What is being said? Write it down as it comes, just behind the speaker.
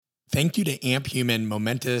Thank you to Amp Human,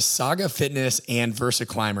 Momentous, Saga Fitness, and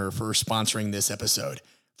VersaClimber for sponsoring this episode.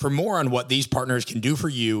 For more on what these partners can do for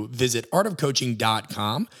you, visit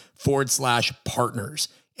artofcoaching.com/partners.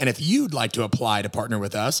 And if you'd like to apply to partner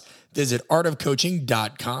with us, visit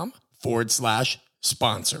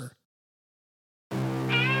artofcoaching.com/sponsor.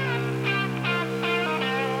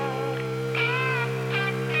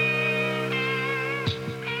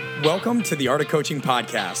 Welcome to the Art of Coaching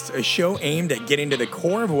Podcast, a show aimed at getting to the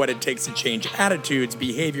core of what it takes to change attitudes,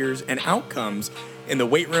 behaviors, and outcomes in the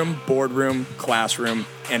weight room, boardroom, classroom,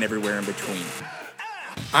 and everywhere in between.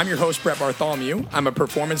 I'm your host, Brett Bartholomew. I'm a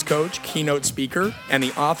performance coach, keynote speaker, and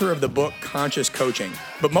the author of the book, Conscious Coaching.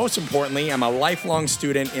 But most importantly, I'm a lifelong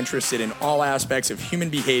student interested in all aspects of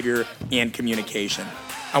human behavior and communication.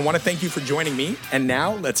 I want to thank you for joining me, and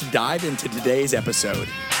now let's dive into today's episode.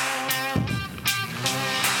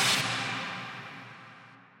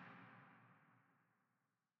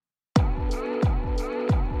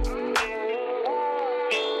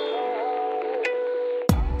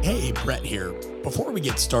 Hey, Brett here. Before we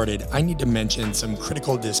get started, I need to mention some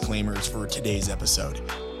critical disclaimers for today's episode.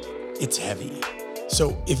 It's heavy.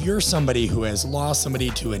 So if you're somebody who has lost somebody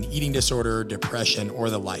to an eating disorder, depression, or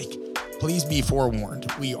the like, please be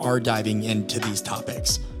forewarned. We are diving into these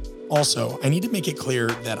topics. Also, I need to make it clear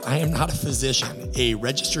that I am not a physician, a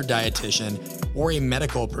registered dietitian, or a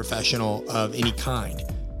medical professional of any kind.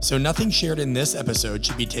 So nothing shared in this episode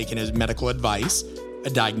should be taken as medical advice, a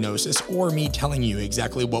diagnosis, or me telling you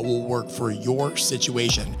exactly what will work for your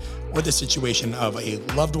situation or the situation of a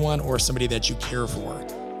loved one or somebody that you care for.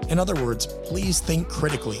 In other words, please think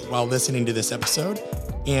critically while listening to this episode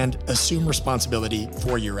and assume responsibility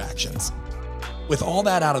for your actions. With all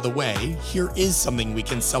that out of the way, here is something we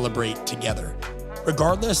can celebrate together.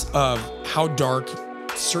 Regardless of how dark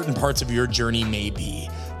certain parts of your journey may be,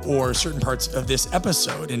 or certain parts of this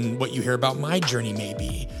episode and what you hear about my journey may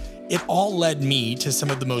be, it all led me to some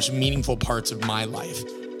of the most meaningful parts of my life.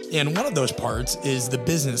 And one of those parts is the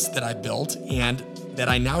business that I built and that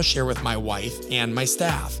I now share with my wife and my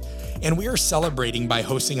staff. And we are celebrating by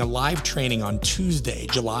hosting a live training on Tuesday,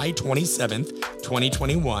 July 27th,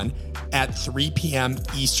 2021 at 3 p.m.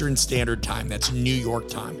 Eastern Standard Time. That's New York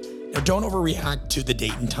time. Now, don't overreact to the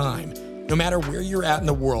date and time. No matter where you're at in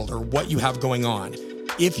the world or what you have going on,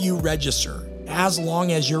 if you register, as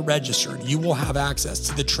long as you're registered, you will have access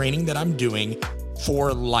to the training that I'm doing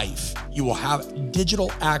for life. You will have digital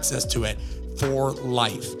access to it for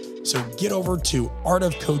life. So get over to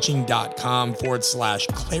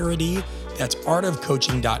artofcoaching.com/clarity. That's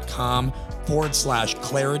artofcoaching.com/clarity,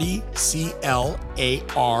 CLARITY,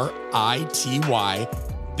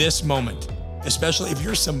 this moment. Especially if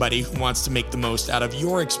you're somebody who wants to make the most out of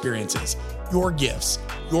your experiences, your gifts,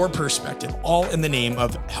 your perspective, all in the name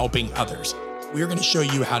of helping others. We're going to show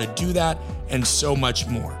you how to do that and so much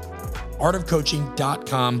more.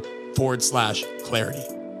 artofcoaching.com/clarity.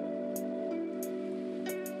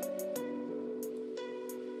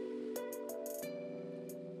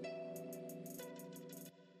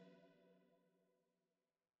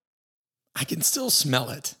 I can still smell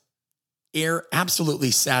it. Air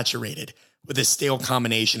absolutely saturated with a stale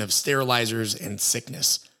combination of sterilizers and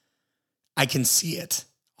sickness. I can see it.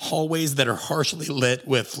 Hallways that are harshly lit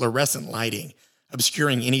with fluorescent lighting,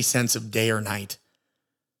 obscuring any sense of day or night.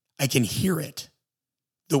 I can hear it.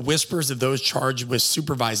 The whispers of those charged with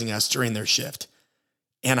supervising us during their shift.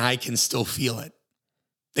 And I can still feel it.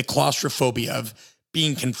 The claustrophobia of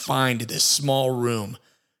being confined to this small room,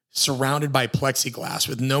 surrounded by plexiglass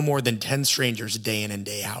with no more than 10 strangers day in and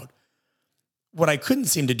day out. What I couldn't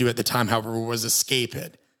seem to do at the time, however, was escape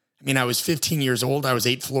it. I mean, I was 15 years old, I was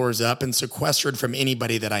 8 floors up and sequestered from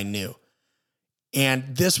anybody that I knew.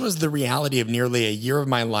 And this was the reality of nearly a year of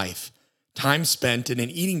my life, time spent in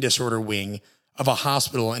an eating disorder wing of a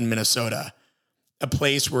hospital in Minnesota, a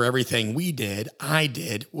place where everything I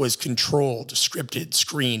did, was controlled, scripted,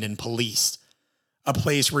 screened, and policed. A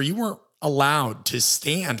place where you weren't allowed to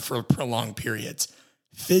stand for prolonged periods,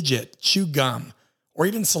 fidget, chew gum, or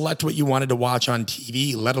even select what you wanted to watch on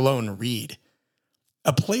TV, let alone read.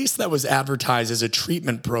 A place that was advertised as a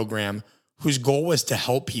treatment program whose goal was to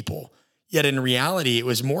help people, yet in reality, it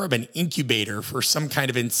was more of an incubator for some kind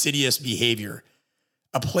of insidious behavior.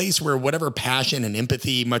 A place where whatever passion and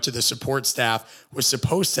empathy much of the support staff was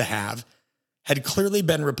supposed to have had clearly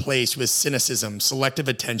been replaced with cynicism, selective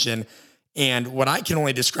attention, and what I can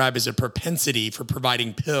only describe as a propensity for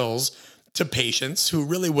providing pills to patients who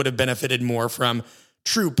really would have benefited more from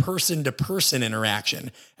true person-to-person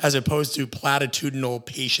interaction as opposed to platitudinal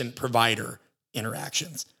patient-provider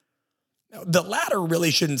interactions. Now, the latter really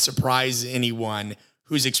shouldn't surprise anyone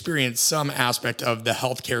who's experienced some aspect of the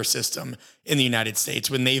healthcare system in the United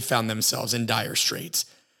States when they found themselves in dire straits.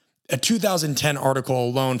 A 2010 article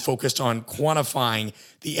alone focused on quantifying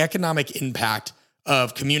the economic impact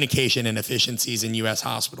of communication inefficiencies in U.S.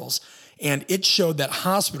 hospitals. And it showed that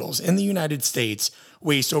hospitals in the United States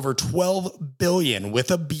waste over $12 billion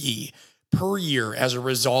with a B per year as a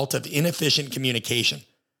result of inefficient communication.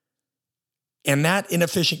 And that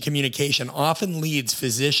inefficient communication often leads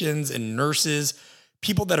physicians and nurses,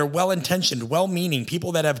 people that are well-intentioned, well-meaning,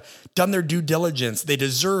 people that have done their due diligence. They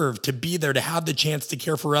deserve to be there to have the chance to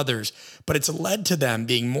care for others. But it's led to them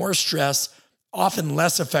being more stressed, often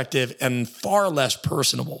less effective, and far less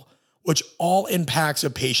personable, which all impacts a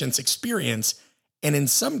patient's experience. And in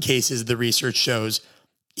some cases, the research shows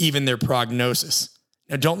even their prognosis.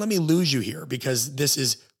 Now, don't let me lose you here because this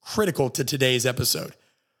is critical to today's episode.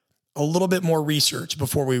 A little bit more research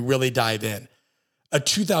before we really dive in. A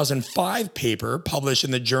 2005 paper published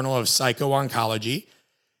in the Journal of Psycho-Oncology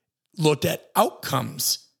looked at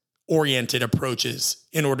outcomes-oriented approaches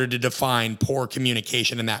in order to define poor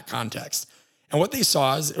communication in that context. And what they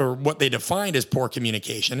saw is, or what they defined as poor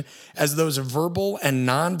communication, as those verbal and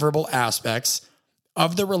nonverbal aspects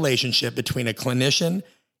of the relationship between a clinician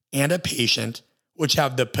and a patient, which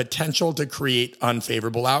have the potential to create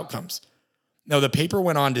unfavorable outcomes. Now, the paper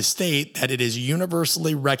went on to state that it is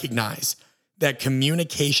universally recognized that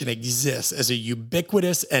communication exists as a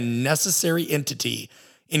ubiquitous and necessary entity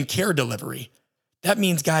in care delivery. That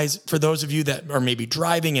means, guys, for those of you that are maybe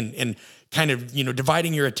driving and kind of,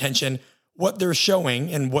 dividing your attention, what they're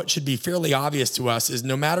showing and what should be fairly obvious to us is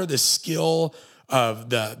no matter the skill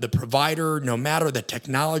of the provider, no matter the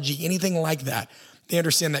technology, anything like that, they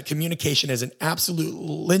understand that communication is an absolute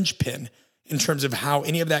linchpin in terms of how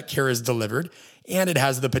any of that care is delivered. And it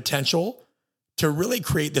has the potential to really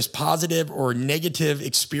create this positive or negative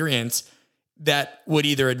experience that would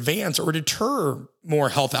either advance or deter more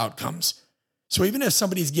health outcomes. So even if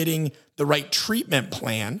somebody's getting the right treatment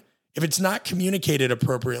plan, if it's not communicated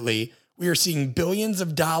appropriately, we are seeing billions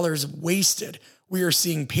of dollars wasted. We are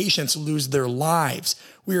seeing patients lose their lives.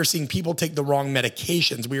 We are seeing people take the wrong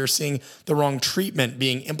medications. We are seeing the wrong treatment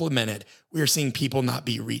being implemented. We are seeing people not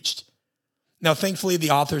be reached. Now, thankfully,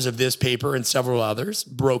 the authors of this paper and several others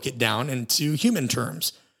broke it down into human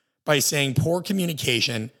terms by saying poor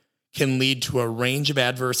communication can lead to a range of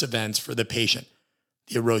adverse events for the patient: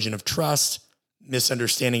 the erosion of trust,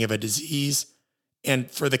 misunderstanding of a disease,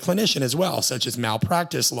 and for the clinician as well, such as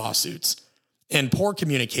malpractice lawsuits. And poor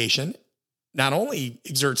communication not only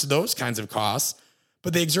exerts those kinds of costs,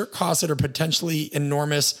 but they exert costs that are potentially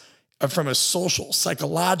enormous from a social,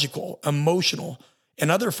 psychological, emotional, and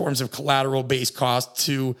other forms of collateral-based costs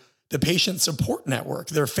to the patient support network,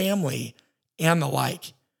 their family, and the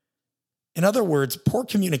like. In other words, poor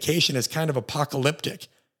communication is kind of apocalyptic,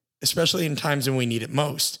 especially in times when we need it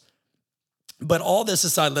most. But all this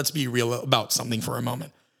aside, let's be real about something for a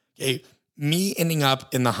moment. Okay, me ending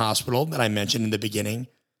up in the hospital that I mentioned in the beginning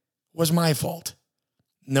was my fault.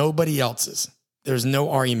 Nobody else's. There's no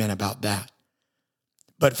argument about that.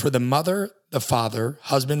 But for the mother, the father,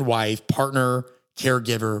 husband, wife, partner,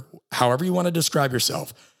 caregiver, however you want to describe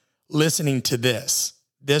yourself, listening to this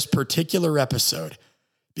particular episode,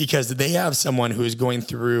 because they have someone who is going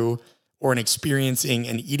through or experiencing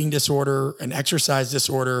an eating disorder, an exercise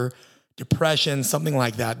disorder, depression, something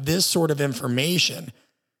like that, this sort of information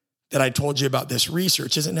that I told you about this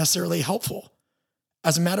research isn't necessarily helpful.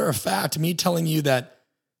 As a matter of fact, me telling you that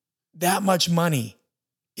much money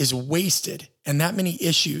is wasted and that many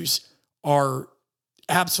issues are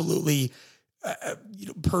absolutely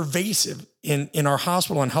pervasive in our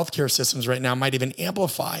hospital and healthcare systems right now might even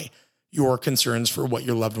amplify your concerns for what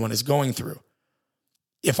your loved one is going through.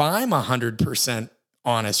 If I'm 100%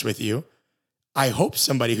 honest with you, I hope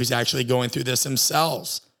somebody who's actually going through this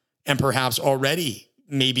themselves and perhaps already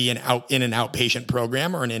maybe in an outpatient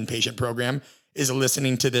program or an inpatient program is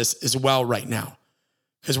listening to this as well right now.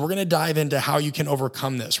 Because we're going to dive into how you can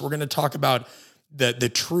overcome this. We're going to talk about the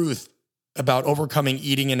truth about overcoming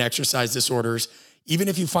eating and exercise disorders, even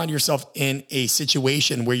if you find yourself in a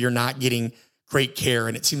situation where you're not getting great care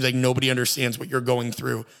and it seems like nobody understands what you're going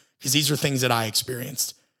through, because these are things that I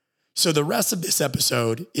experienced. So the rest of this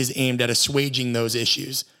episode is aimed at assuaging those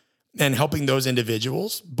issues and helping those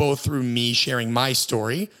individuals, both through me sharing my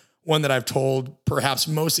story, one that I've told perhaps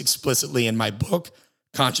most explicitly in my book,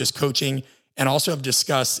 Conscious Coaching, and also have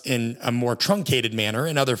discussed in a more truncated manner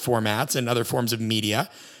in other formats and other forms of media,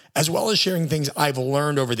 as well as sharing things I've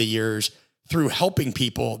learned over the years through helping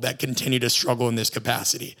people that continue to struggle in this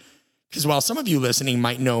capacity. Because while some of you listening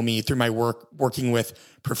might know me through my work working with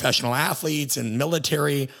professional athletes and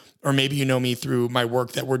military, or maybe you know me through my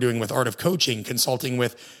work that we're doing with Art of Coaching, consulting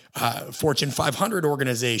with Fortune 500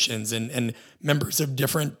 organizations and members of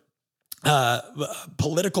different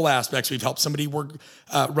political aspects. We've helped somebody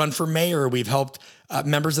run for mayor. We've helped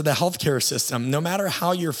members of the healthcare system. No matter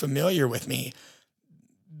how you're familiar with me,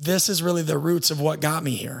 this is really the roots of what got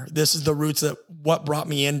me here. This is the roots of what brought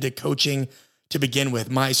me into coaching to begin with,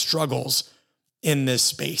 my struggles in this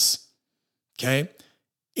space. Okay.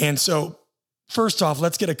 And so first off,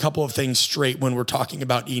 let's get a couple of things straight when we're talking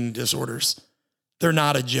about eating disorders. They're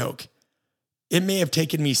not a joke. It may have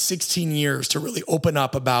taken me 16 years to really open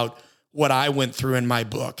up about what I went through in my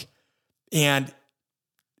book. And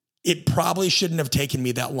it probably shouldn't have taken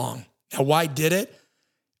me that long. Now, why did it?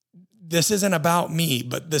 This isn't about me,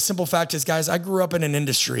 but the simple fact is, guys, I grew up in an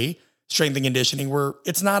industry, strength and conditioning, where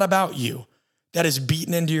it's not about you. That is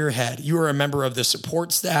beaten into your head. You are a member of the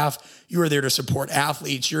support staff. You are there to support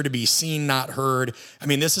athletes. You're to be seen, not heard. I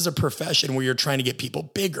mean, this is a profession where you're trying to get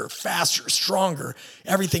people bigger, faster, stronger.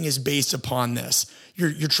 Everything is based upon this.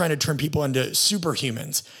 You're trying to turn people into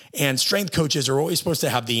superhumans. And strength coaches are always supposed to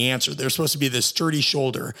have the answer. They're supposed to be the sturdy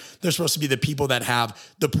shoulder. They're supposed to be the people that have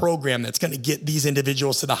the program that's going to get these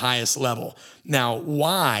individuals to the highest level. Now,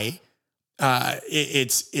 why?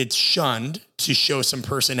 It's shunned to show some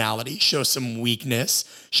personality, show some weakness,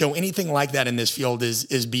 show anything like that in this field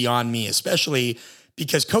is beyond me, especially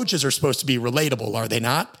because coaches are supposed to be relatable, are they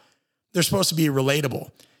not? They're supposed to be relatable.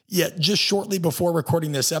 Yet just shortly before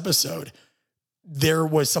recording this episode, there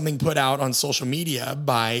was something put out on social media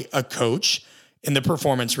by a coach in the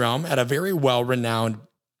performance realm at a very well-renowned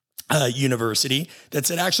university that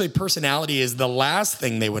said actually personality is the last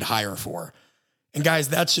thing they would hire for. And guys,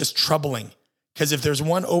 that's just troubling, because if there's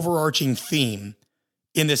one overarching theme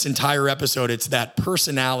in this entire episode, it's that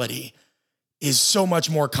personality is so much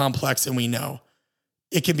more complex than we know.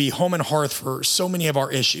 It can be home and hearth for so many of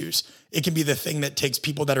our issues. It can be the thing that takes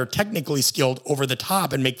people that are technically skilled over the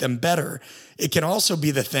top and make them better. It can also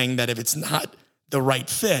be the thing that if it's not the right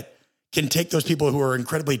fit, can take those people who are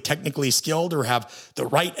incredibly technically skilled or have the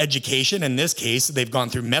right education. In this case, they've gone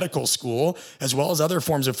through medical school as well as other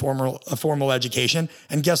forms of formal education.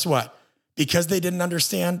 And guess what? Because they didn't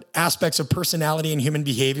understand aspects of personality and human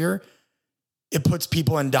behavior, it puts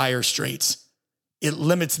people in dire straits. It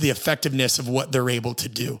limits the effectiveness of what they're able to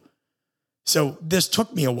do. So this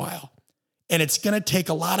took me a while, and it's going to take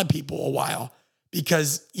a lot of people a while,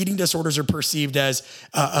 because eating disorders are perceived as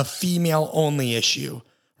a female-only issue,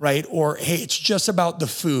 right? Or, hey, it's just about the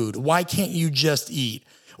food. Why can't you just eat?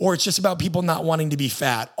 Or it's just about people not wanting to be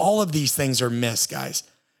fat. All of these things are myths, guys.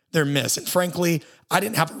 They're myths. And frankly, I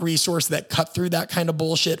didn't have a resource that cut through that kind of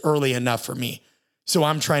bullshit early enough for me. So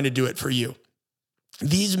I'm trying to do it for you.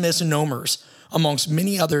 These misnomers, amongst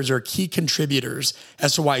many others, are key contributors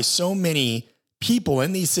as to why so many people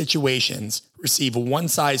in these situations receive a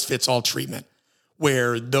one-size-fits-all treatment,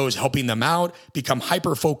 where those helping them out become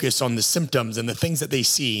hyper-focused on the symptoms and the things that they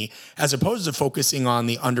see, as opposed to focusing on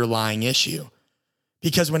the underlying issue.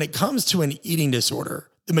 Because when it comes to an eating disorder,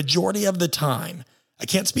 the majority of the time, I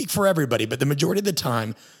can't speak for everybody, but the majority of the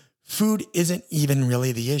time, food isn't even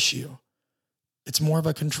really the issue. It's more of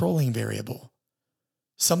a controlling variable,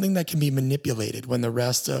 something that can be manipulated when the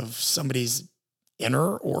rest of somebody's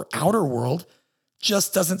inner or outer world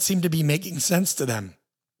just doesn't seem to be making sense to them.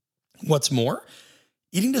 What's more,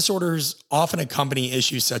 eating disorders often accompany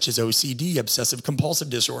issues such as OCD, obsessive compulsive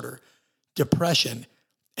disorder, depression,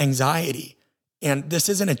 anxiety. And this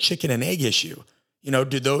isn't a chicken and egg issue. You know,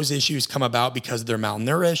 do those issues come about because they're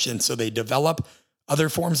malnourished and so they develop other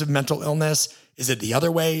forms of mental illness? Is it the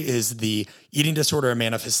other way? Is the eating disorder a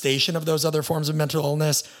manifestation of those other forms of mental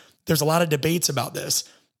illness? There's a lot of debates about this,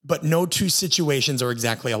 but no two situations are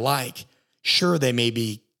exactly alike. Sure, they may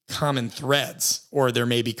be common threads, or there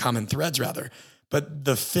may be common threads rather, but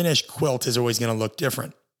the finished quilt is always going to look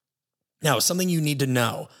different. Now, something you need to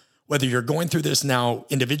know, whether you're going through this now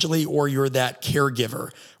individually or you're that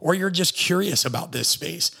caregiver or you're just curious about this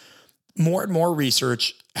space, more and more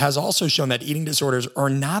research has also shown that eating disorders are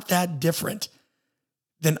not that different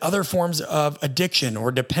than other forms of addiction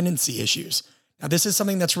or dependency issues. Now, this is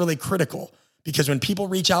something that's really critical, because when people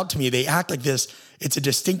reach out to me, they act like this. It's a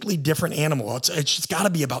distinctly different animal. It's just got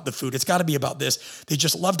to be about the food. It's got to be about this. They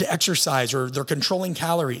just love to exercise, or they're controlling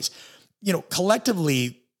calories. You know,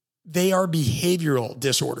 collectively, they are behavioral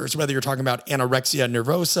disorders, whether you're talking about anorexia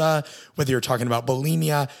nervosa, whether you're talking about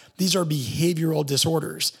bulimia. These are behavioral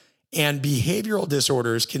disorders. And behavioral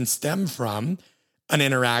disorders can stem from an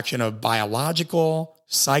interaction of biological,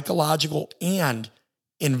 psychological, and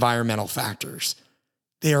environmental factors.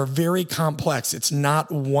 They are very complex. It's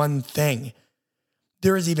not one thing.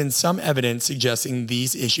 There is even some evidence suggesting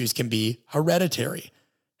these issues can be hereditary,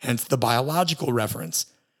 hence the biological reference.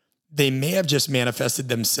 They may have just manifested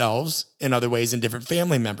themselves in other ways in different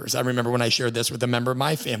family members. I remember when I shared this with a member of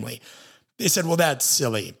my family, they said, well, that's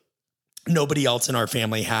silly. Nobody else in our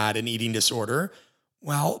family had an eating disorder.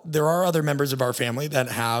 Well, there are other members of our family that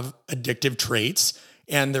have addictive traits,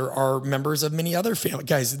 and there are members of many other family.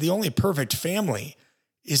 Guys, the only perfect family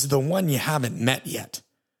is the one you haven't met yet.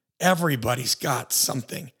 Everybody's got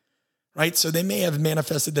something, right? So they may have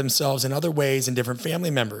manifested themselves in other ways in different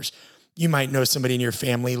family members. You might know somebody in your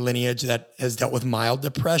family lineage that has dealt with mild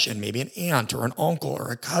depression, maybe an aunt or an uncle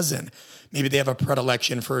or a cousin. Maybe they have a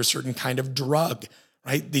predilection for a certain kind of drug,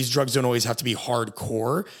 right? These drugs don't always have to be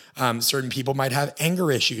hardcore. Certain people might have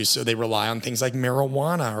anger issues, so they rely on things like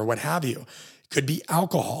marijuana or what have you. Could be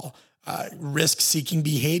alcohol, risk-seeking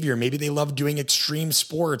behavior. Maybe they love doing extreme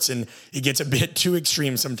sports and it gets a bit too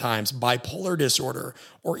extreme sometimes. Bipolar disorder,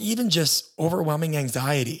 or even just overwhelming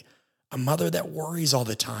anxiety. A mother that worries all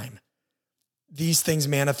the time. These things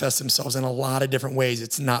manifest themselves in a lot of different ways.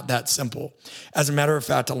 It's not that simple. As a matter of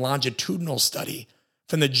fact, a longitudinal study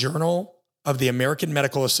from the Journal of the American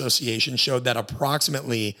Medical Association showed that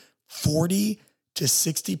approximately 40 to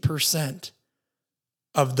 60%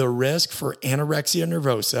 of the risk for anorexia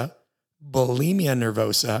nervosa, bulimia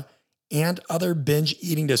nervosa, and other binge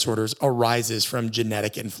eating disorders arises from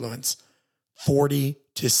genetic influence. 40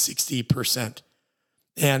 to 60%.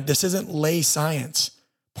 And this isn't lay science.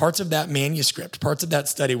 Parts of that manuscript, parts of that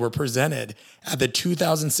study were presented at the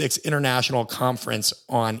 2006 International Conference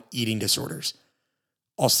on Eating Disorders.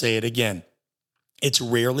 I'll say it again. It's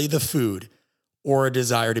rarely the food or a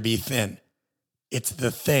desire to be thin. It's the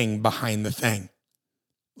thing behind the thing.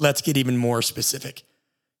 Let's get even more specific.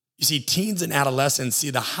 You see, teens and adolescents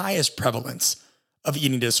see the highest prevalence of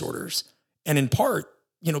eating disorders. And in part,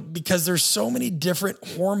 because there's so many different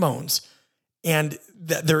hormones. And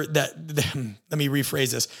let me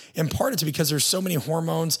rephrase this. In part, it's because there's so many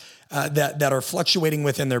hormones that are fluctuating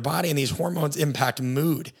within their body, and these hormones impact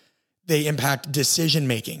mood. They impact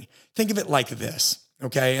decision-making. Think of it like this,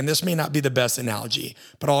 okay? And this may not be the best analogy,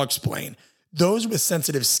 but I'll explain. Those with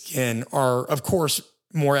sensitive skin are, of course,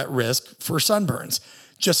 more at risk for sunburns,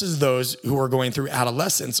 just as those who are going through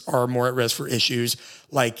adolescence are more at risk for issues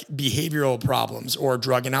like behavioral problems or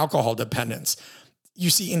drug and alcohol dependence. You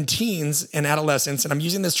see, in teens and adolescents, and I'm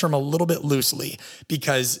using this term a little bit loosely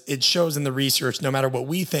because it shows in the research, no matter what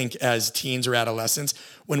we think as teens or adolescents,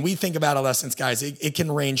 when we think of adolescents, guys, it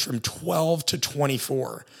can range from 12 to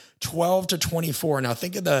 24. 12 to 24. Now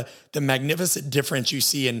think of the magnificent difference you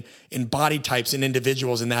see in body types and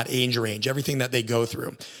individuals in that age range, everything that they go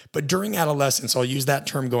through. But during adolescence, I'll use that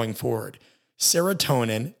term going forward,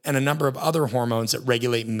 serotonin and a number of other hormones that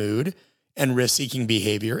regulate mood and risk-seeking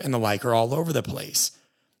behavior and the like are all over the place.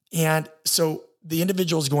 And so the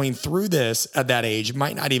individuals going through this at that age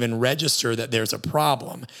might not even register that there's a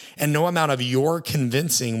problem, and no amount of your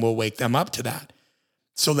convincing will wake them up to that.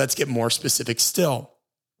 So let's get more specific still.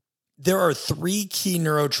 There are 3 key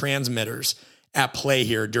neurotransmitters at play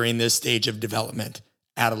here during this stage of development,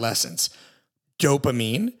 adolescence: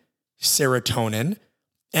 dopamine, serotonin,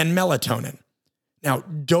 and melatonin. Now,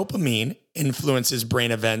 dopamine influences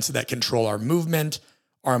brain events that control our movement,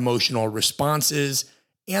 our emotional responses,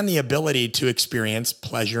 and the ability to experience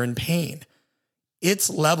pleasure and pain. Its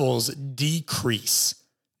levels decrease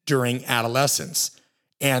during adolescence,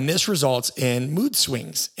 and this results in mood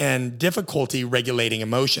swings and difficulty regulating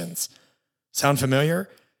emotions. Sound familiar?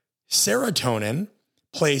 Serotonin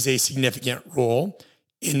plays a significant role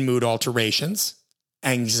in mood alterations,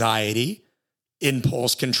 anxiety,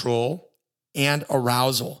 impulse control, and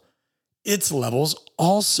arousal. Its levels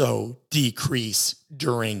also decrease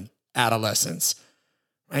during adolescence,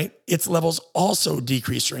 right? Its levels also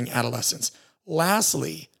decrease during adolescence.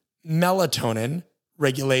 Lastly, melatonin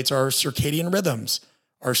regulates our circadian rhythms,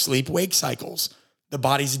 our sleep-wake cycles. The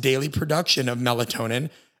body's daily production of melatonin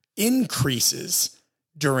increases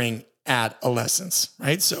during adolescence,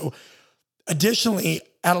 right? So additionally,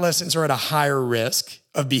 adolescents are at a higher risk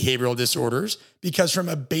of behavioral disorders because from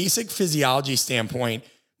a basic physiology standpoint,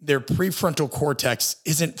 their prefrontal cortex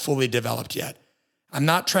isn't fully developed yet. I'm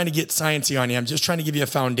not trying to get sciencey on you. I'm just trying to give you a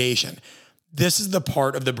foundation. This is the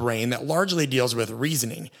part of the brain that largely deals with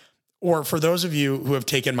reasoning. Or for those of you who have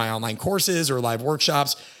taken my online courses or live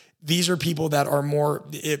workshops, these are people that are more,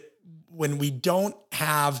 when we don't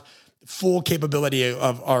have full capability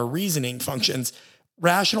of our reasoning functions,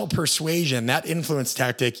 rational persuasion, that influence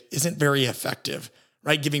tactic isn't very effective,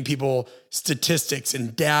 right? Giving people statistics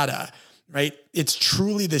and data, right? It's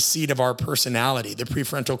truly the seat of our personality. The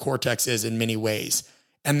prefrontal cortex is in many ways.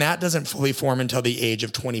 And that doesn't fully form until the age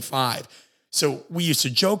of 25. So we used to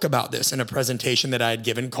joke about this in a presentation that I had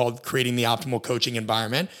given called Creating the Optimal Coaching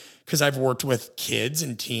Environment, because I've worked with kids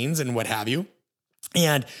and teens and what have you.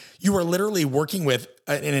 And you are literally working with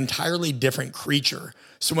an entirely different creature.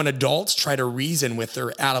 So when adults try to reason with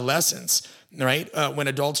their adolescents, right? When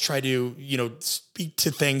adults try to, speak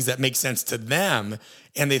to things that make sense to them,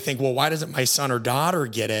 and they think, well, why doesn't my son or daughter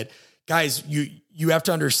get it? Guys, you have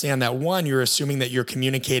to understand that, one, you're assuming that you're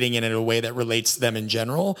communicating in a way that relates to them in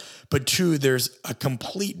general. But two, there's a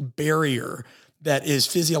complete barrier that is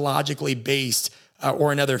physiologically based,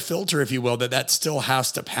 or another filter, if you will, that still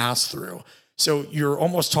has to pass through. So you're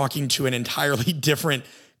almost talking to an entirely different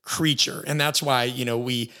creature. And that's why,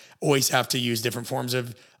 we always have to use different forms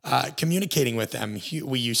of communicating with them.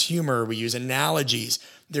 We use humor, we use analogies.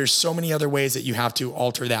 There's so many other ways that you have to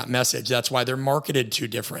alter that message. That's why they're marketed to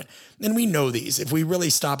different. And we know these. If we really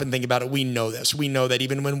stop and think about it, we know this. We know that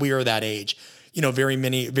even when we are that age,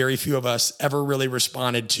 very few of us ever really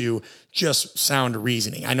responded to just sound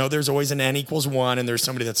reasoning. I know there's always an N=1, and there's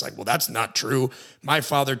somebody that's like, well, that's not true. My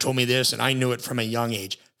father told me this, and I knew it from a young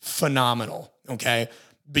age. Phenomenal, okay?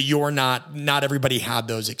 But not everybody had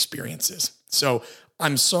those experiences. So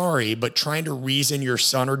I'm sorry, but trying to reason your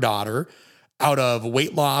son or daughter out of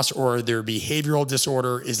weight loss or their behavioral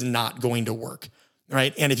disorder is not going to work,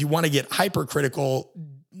 right? And if you want to get hypercritical,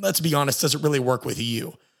 let's be honest, does it really work with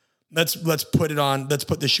you? Let's put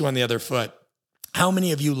the shoe on the other foot. How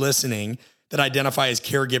many of you listening that identify as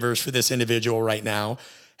caregivers for this individual right now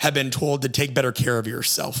have been told to take better care of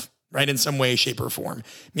yourself, right? In some way, shape, or form.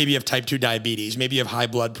 Maybe you have type 2 diabetes. Maybe you have high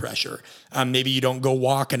blood pressure. Maybe you don't go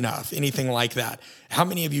walk enough, anything like that. How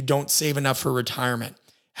many of you don't save enough for retirement?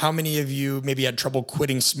 How many of you maybe had trouble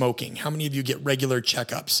quitting smoking? How many of you get regular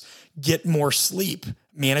checkups, get more sleep,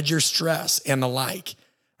 manage your stress, and the like,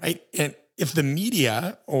 right? And if the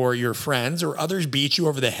media or your friends or others beat you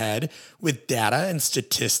over the head with data and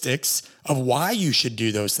statistics of why you should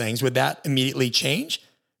do those things, would that immediately change?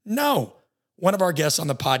 No. One of our guests on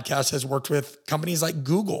the podcast has worked with companies like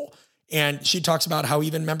Google, and she talks about how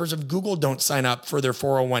even members of Google don't sign up for their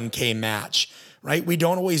 401k match, right? We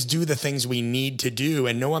don't always do the things we need to do,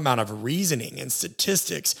 and no amount of reasoning and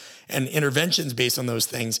statistics and interventions based on those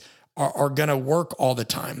things are going to work all the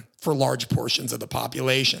time for large portions of the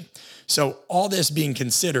population. So all this being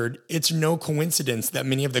considered, it's no coincidence that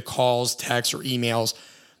many of the calls, texts, or emails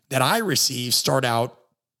that I receive start out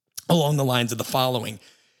along the lines of the following.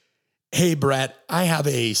 Hey, Brett, I have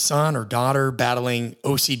a son or daughter battling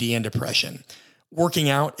OCD and depression. Working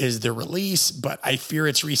out is their release, but I fear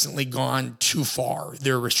it's recently gone too far.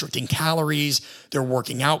 They're restricting calories. They're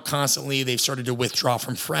working out constantly. They've started to withdraw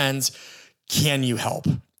from friends. Can you help?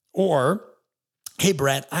 Or, hey,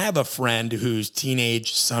 Brett, I have a friend whose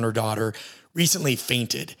teenage son or daughter recently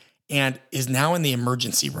fainted and is now in the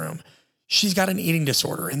emergency room. She's got an eating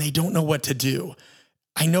disorder and they don't know what to do.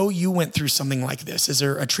 I know you went through something like this. Is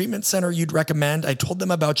there a treatment center you'd recommend? I told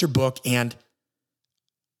them about your book and,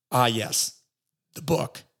 yes, the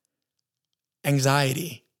book.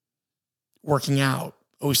 Anxiety, working out,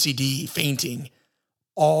 OCD, fainting,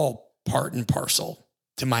 all part and parcel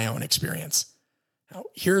to my own experience. Now,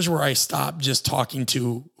 here's where I stop just talking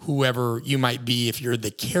to whoever you might be if you're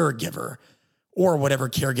the caregiver or whatever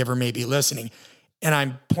caregiver may be listening. And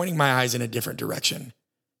I'm pointing my eyes in a different direction.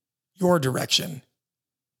 Your direction.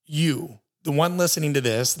 You, the one listening to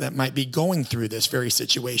this that might be going through this very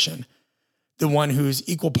situation. The one who's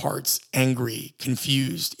equal parts angry,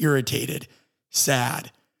 confused, irritated,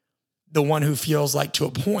 sad. The one who feels like to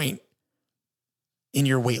a point in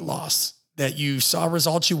your weight loss that you saw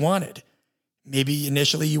results you wanted. Maybe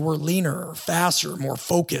initially you were leaner or faster, more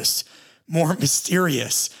focused, more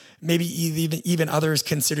mysterious. Maybe even others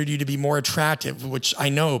considered you to be more attractive, which I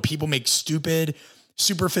know people make stupid,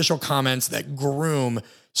 superficial comments that groom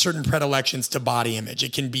certain predilections to body image.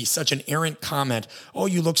 It can be such an errant comment. Oh,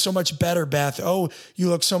 you look so much better, Beth. Oh, you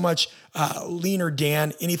look so much leaner,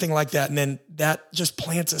 Dan, anything like that. And then that just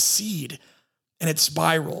plants a seed and it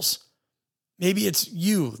spirals. Maybe it's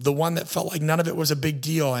you, the one that felt like none of it was a big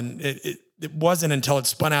deal. And it wasn't until it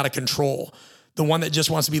spun out of control. The one that just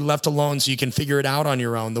wants to be left alone so you can figure it out on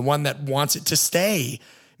your own. The one that wants it to stay.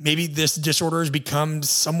 Maybe this disorder has become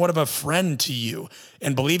somewhat of a friend to you.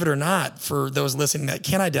 And believe it or not, for those listening that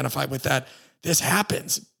can identify with that, this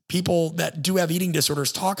happens. People that do have eating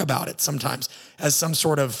disorders talk about it sometimes as some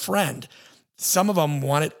sort of friend. Some of them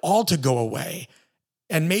want it all to go away.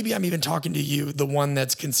 And maybe I'm even talking to you, the one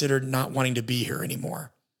that's considered not wanting to be here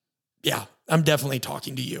anymore. Yeah, I'm definitely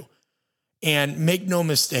talking to you. And make no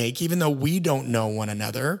mistake, even though we don't know one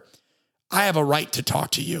another, I have a right to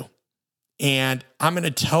talk to you. And I'm going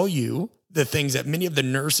to tell you the things that many of the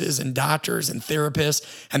nurses and doctors and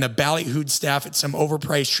therapists and the ballyhooed staff at some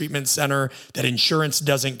overpriced treatment center that insurance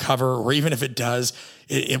doesn't cover, or even if it does,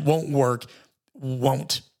 it won't work,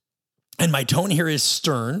 won't. And my tone here is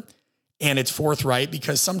stern and it's forthright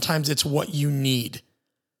because sometimes it's what you need.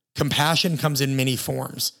 Compassion comes in many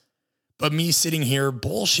forms, but me sitting here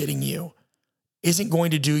bullshitting you isn't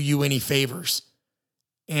going to do you any favors.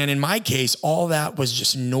 And in my case, all that was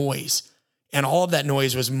just noise. And all of that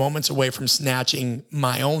noise was moments away from snatching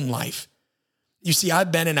my own life. You see,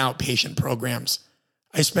 I've been in outpatient programs.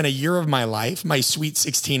 I spent a year of my life, my sweet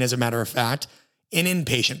 16 as a matter of fact, in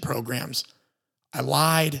inpatient programs. I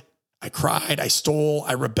lied, I cried, I stole,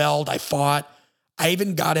 I rebelled, I fought. I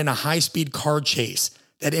even got in a high-speed car chase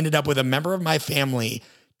that ended up with a member of my family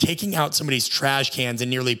taking out somebody's trash cans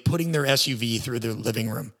and nearly putting their SUV through their living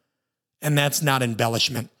room. And that's not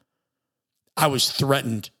embellishment. I was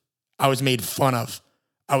threatened. I was made fun of.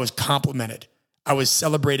 I was complimented. I was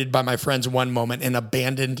celebrated by my friends one moment and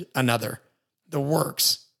abandoned another. The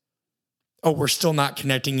works. Oh, we're still not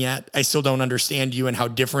connecting yet. I still don't understand you and how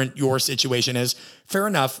different your situation is. Fair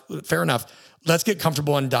enough. Fair enough. Let's get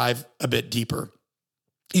comfortable and dive a bit deeper.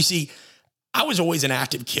 You see, I was always an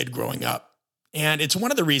active kid growing up. And it's one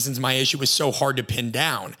of the reasons my issue was so hard to pin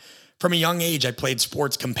down. From a young age, I played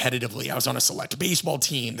sports competitively. I was on a select baseball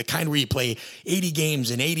team, the kind where you play 80 games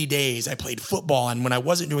in 80 days. I played football. And when I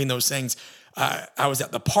wasn't doing those things, I was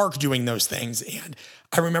at the park doing those things. And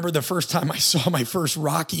I remember the first time I saw my first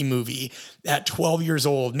Rocky movie at 12 years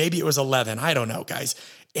old. Maybe it was 11. I don't know, guys.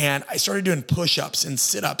 And I started doing push-ups and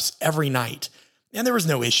sit-ups every night. And there was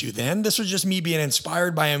no issue then. This was just me being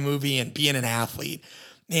inspired by a movie and being an athlete.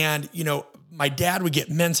 And, my dad would get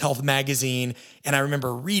Men's Health magazine, and I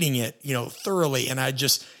remember reading it, thoroughly. And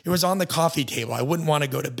it was on the coffee table. I wouldn't want to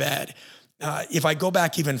go to bed. If I go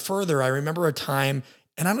back even further, I remember a time,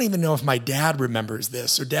 and I don't even know if my dad remembers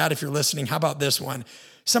this. So Dad, if you're listening, how about this one?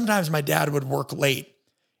 Sometimes my dad would work late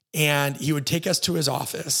and he would take us to his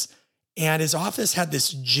office, and his office had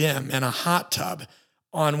this gym and a hot tub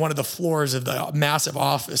on one of the floors of the massive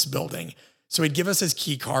office building. So he'd give us his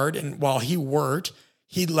key card, and while he worked,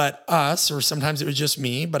 he'd let us, or sometimes it was just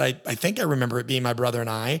me, but I think I remember it being my brother and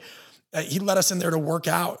I, he'd let us in there to work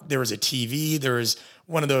out. There was a TV, there was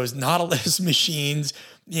one of those Nautilus machines,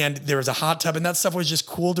 and there was a hot tub, and that stuff was just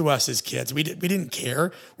cool to us as kids. We didn't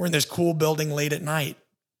care. We're in this cool building late at night.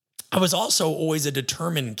 I was also always a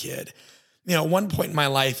determined kid. At one point in my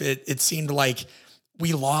life, it seemed like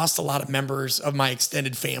we lost a lot of members of my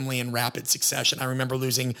extended family in rapid succession. I remember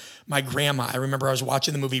losing my grandma. I remember I was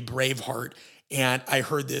watching the movie Braveheart, and I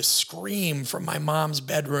heard this scream from my mom's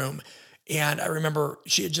bedroom. And I remember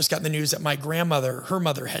she had just gotten the news that my grandmother, her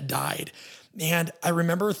mother, had died. And I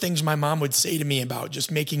remember things my mom would say to me about just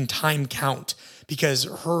making time count, because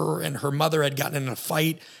her and her mother had gotten in a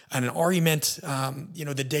fight and an argument,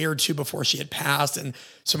 the day or two before she had passed. And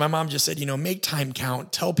so my mom just said, make time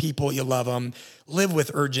count, tell people you love them, live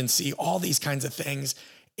with urgency, all these kinds of things.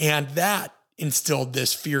 And that instilled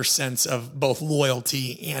this fierce sense of both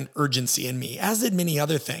loyalty and urgency in me, as did many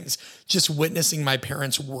other things, just witnessing my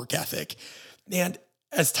parents' work ethic. And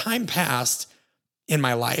as time passed in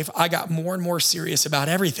my life, I got more and more serious about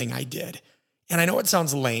everything I did. And I know it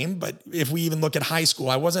sounds lame, but if we even look at high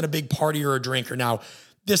school, I wasn't a big partier or drinker. Now,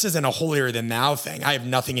 this isn't a holier than thou thing. I have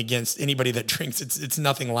nothing against anybody that drinks. It's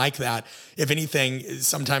nothing like that. If anything,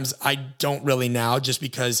 sometimes I don't really now, just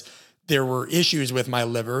because there were issues with my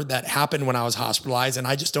liver that happened when I was hospitalized, and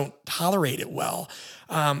I just don't tolerate it well.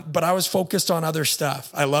 But I was focused on other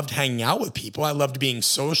stuff. I loved hanging out with people. I loved being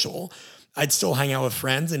social. I'd still hang out with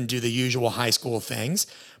friends and do the usual high school things.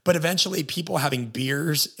 But eventually people having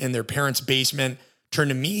beers in their parents' basement turned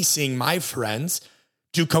to me seeing my friends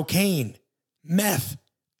do cocaine, meth.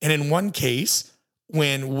 And in one case,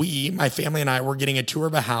 when my family and I were getting a tour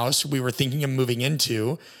of a house we were thinking of moving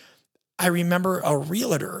into, I remember a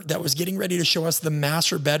realtor that was getting ready to show us the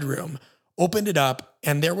master bedroom, opened it up,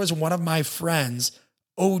 and there was one of my friends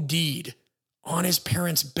OD'd on his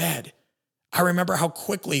parents' bed. I remember how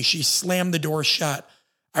quickly she slammed the door shut.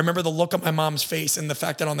 I remember the look on my mom's face and the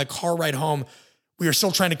fact that on the car ride home, we were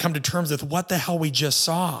still trying to come to terms with what the hell we just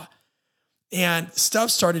saw. And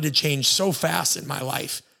stuff started to change so fast in my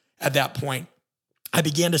life at that point. I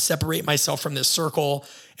began to separate myself from this circle,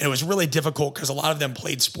 and it was really difficult because a lot of them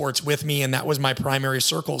played sports with me, and that was my primary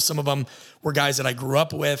circle. Some of them were guys that I grew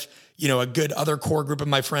up with. A good other core group of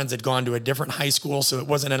my friends had gone to a different high school, so it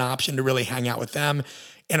wasn't an option to really hang out with them.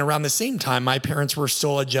 And around the same time, my parents were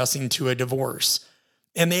still adjusting to a divorce.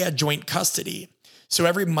 and they had joint custody. So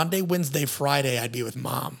every Monday, Wednesday, Friday, I'd be with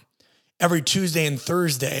mom. Every Tuesday and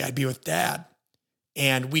Thursday, I'd be with dad,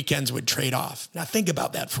 and weekends would trade off. Now think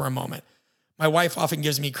about that for a moment. My wife often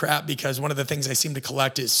gives me crap because one of the things I seem to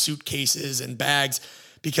collect is suitcases and bags,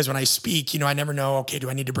 because when I speak, I never know, okay,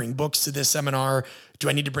 do I need to bring books to this seminar? Do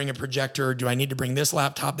I need to bring a projector? Do I need to bring this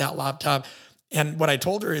laptop, that laptop? And what I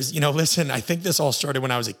told her is, listen, I think this all started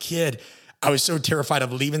when I was a kid. I was so terrified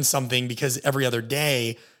of leaving something because every other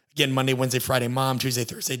day, again, Monday, Wednesday, Friday, mom, Tuesday,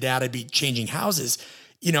 Thursday, dad, I'd be changing houses.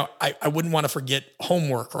 I wouldn't want to forget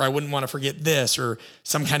homework, or I wouldn't want to forget this or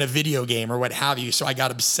some kind of video game or what have you. So I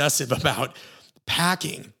got obsessive about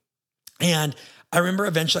packing. And I remember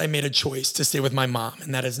eventually I made a choice to stay with my mom,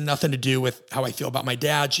 and that has nothing to do with how I feel about my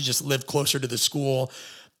dad. She just lived closer to the school.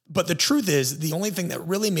 But the truth is, the only thing that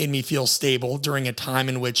really made me feel stable during a time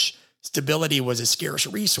in which stability was a scarce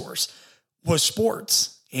resource was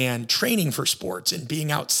sports and training for sports and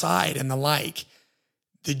being outside and the like.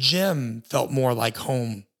 The gym felt more like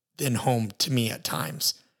home than home to me at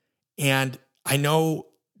times. And I know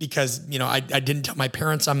because, I didn't tell my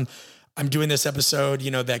parents I'm doing this episode,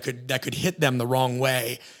 that could hit them the wrong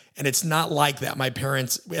way. And it's not like that. My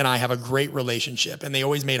parents and I have a great relationship, and they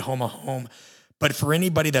always made home a home. But for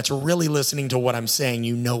anybody that's really listening to what I'm saying,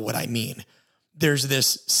 you know what I mean. There's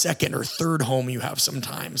this second or third home you have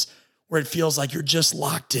sometimes where it feels like you're just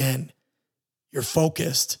locked in. You're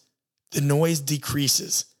focused. The noise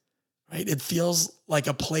decreases, right? It feels like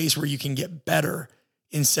a place where you can get better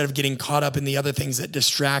instead of getting caught up in the other things that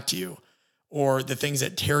distract you or the things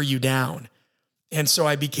that tear you down. And so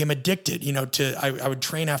I became addicted, I would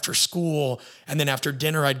train after school. And then after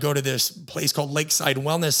dinner, I'd go to this place called Lakeside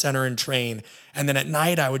Wellness Center and train. And then at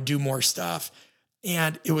night I would do more stuff.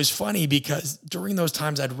 And it was funny because during those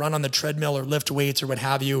times I'd run on the treadmill or lift weights or what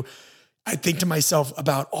have you. I'd think to myself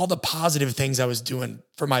about all the positive things I was doing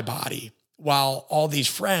for my body, while all these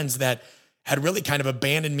friends that had really kind of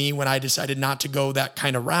abandoned me when I decided not to go that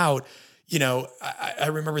kind of route, I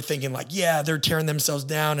remember thinking like, yeah, they're tearing themselves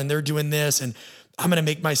down and they're doing this, and I'm going to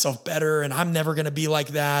make myself better, and I'm never going to be like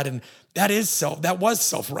that. And that was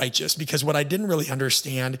self-righteous, because what I didn't really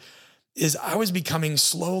understand is I was becoming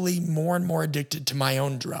slowly more and more addicted to my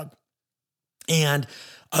own drug. And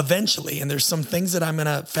eventually, and there's some things that I'm going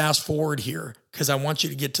to fast forward here because I want you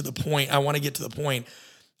to get to the point. I want to get to the point.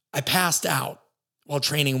 I passed out while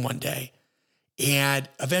training one day, and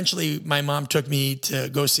eventually my mom took me to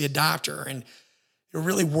go see a doctor, and they were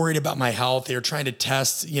really worried about my health. They were trying to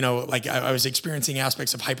test, like I was experiencing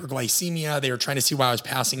aspects of hyperglycemia. They were trying to see why I was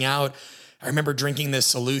passing out. I remember drinking this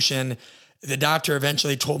solution. The doctor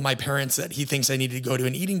eventually told my parents that he thinks I needed to go to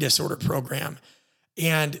an eating disorder program.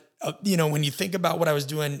 And, when you think about what I was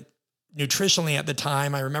doing nutritionally at the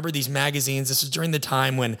time, I remember these magazines. This was during the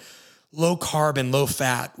time when low carb and low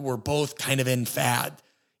fat were both kind of in fad,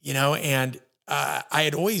 and we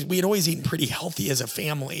had always eaten pretty healthy as a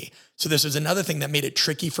family. So this was another thing that made it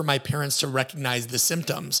tricky for my parents to recognize the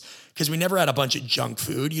symptoms, because we never had a bunch of junk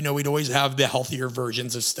food. We'd always have the healthier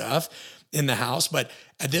versions of stuff in the house. But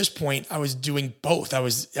at this point, I was doing both. I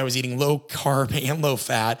was eating low carb and low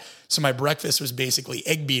fat. So my breakfast was basically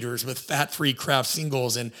egg beaters with fat-free Kraft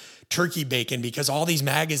singles and turkey bacon, because all these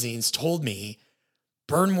magazines told me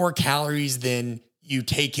burn more calories than you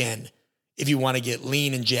take in if you want to get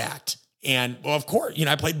lean and jacked. And well, of course,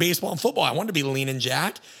 I played baseball and football. I wanted to be lean and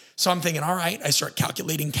jacked. So I'm thinking, all right, I start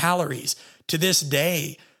calculating calories. To this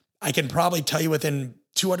day, I can probably tell you within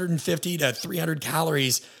 250 to 300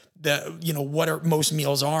 calories that, what most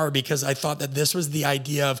meals are, because I thought that this was the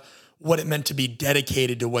idea of what it meant to be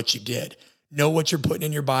dedicated to what you did. Know what you're putting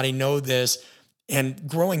in your body, know this. And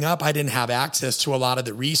growing up, I didn't have access to a lot of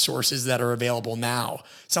the resources that are available now.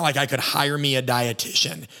 It's not like I could hire me a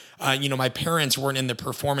dietitian. My parents weren't in the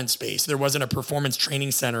performance space. There wasn't a performance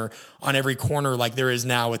training center on every corner like there is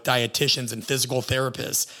now with dietitians and physical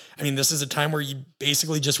therapists. I mean, this is a time where you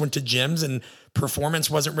basically just went to gyms, and performance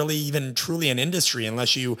wasn't really even truly an industry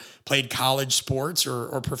unless you played college sports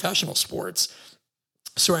or professional sports.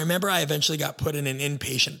 So I remember I eventually got put in an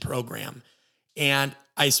inpatient program, and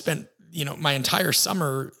I spent my entire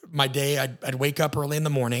summer, my day, I'd wake up early in the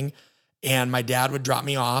morning, and my dad would drop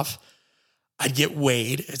me off. I'd get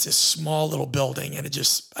weighed. It's a small little building, and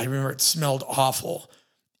I remember it smelled awful.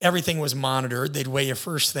 Everything was monitored. They'd weigh you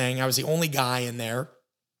first thing. I was the only guy in there,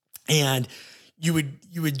 and you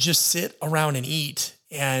would just sit around and eat,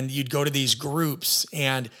 and you'd go to these groups,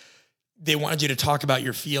 and they wanted you to talk about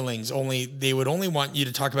your feelings. They would only want you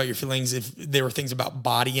to talk about your feelings if there were things about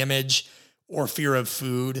body image or fear of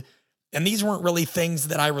food. And these weren't really things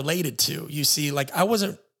that I related to. You see, like I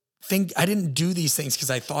wasn't I didn't do these things because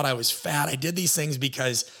I thought I was fat. I did these things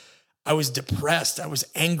because I was depressed. I was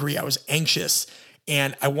angry. I was anxious,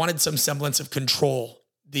 and I wanted some semblance of control.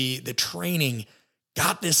 The training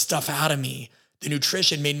got this stuff out of me. The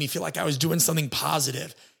nutrition made me feel like I was doing something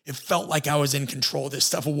positive. It felt like I was in control. This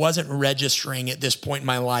stuff wasn't registering at this point in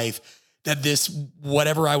my life that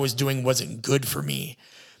whatever I was doing wasn't good for me.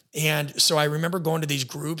 And so I remember going to these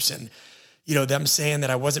groups and, them saying that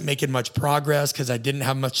I wasn't making much progress because I didn't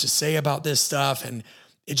have much to say about this stuff. And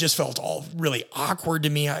it just felt all really awkward to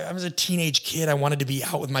me. I was a teenage kid. I wanted to be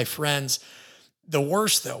out with my friends. The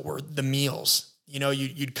worst, though, were the meals.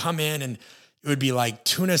 You'd come in and it would be like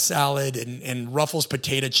tuna salad and Ruffles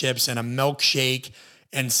potato chips and a milkshake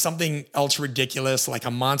and something else ridiculous like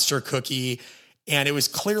a monster cookie. And it was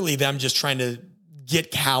clearly them just trying to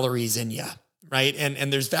get calories in you, right?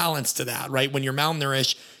 And there's balance to that, right? When you're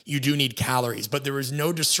malnourished, you do need calories, but there was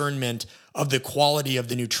no discernment of the quality of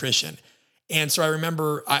the nutrition. And so I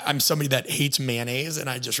remember I'm somebody that hates mayonnaise, and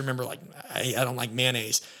I just remember like, I don't like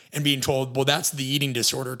mayonnaise, and being told, well, that's the eating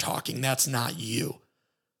disorder talking. That's not you.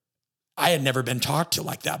 I had never been talked to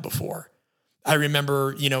like that before. I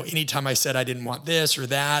remember, anytime I said I didn't want this or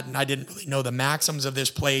that, and I didn't really know the maxims of this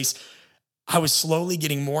place, I was slowly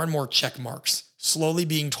getting more and more check marks, slowly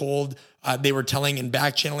being told they were telling and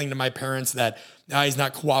back channeling to my parents that he's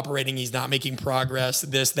not cooperating, he's not making progress,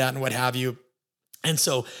 this, that, and what have you. And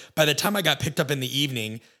so by the time I got picked up in the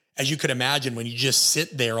evening, as you could imagine, when you just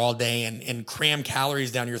sit there all day and cram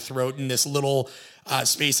calories down your throat in this little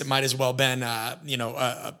space that might as well have been,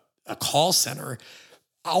 a call center,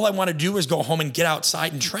 all I want to do was go home and get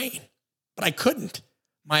outside and train, but I couldn't.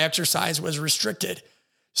 My exercise was restricted.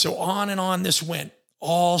 So on and on this went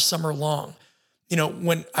all summer long.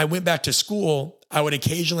 When I went back to school, I would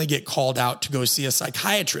occasionally get called out to go see a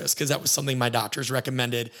psychiatrist because that was something my doctors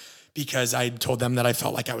recommended because I told them that I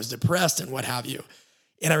felt like I was depressed and what have you.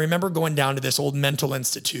 And I remember going down to this old mental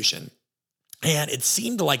institution, and it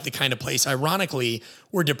seemed like the kind of place, ironically,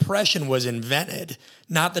 where depression was invented,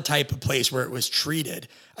 not the type of place where it was treated.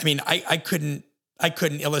 I mean, I couldn't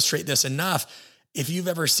illustrate this enough. If you've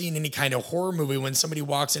ever seen any kind of horror movie, when somebody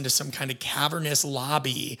walks into some kind of cavernous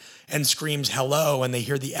lobby and screams hello and they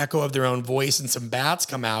hear the echo of their own voice and some bats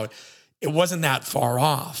come out, it wasn't that far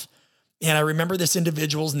off. And I remember this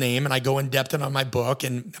individual's name, and I go in depth on my book,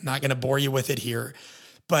 and I'm not going to bore you with it here,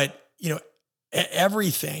 but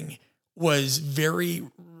everything was very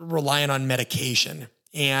reliant on medication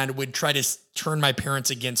and would try to turn my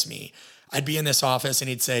parents against me. I'd be in this office and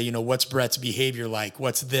he'd say, what's Brett's behavior like?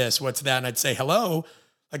 What's this? What's that? And I'd say, hello,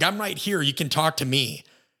 like I'm right here. You can talk to me.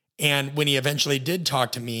 And when he eventually did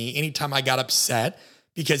talk to me, anytime I got upset,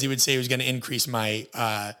 because he would say he was going to increase my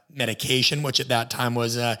medication, which at that time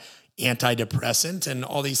was antidepressant and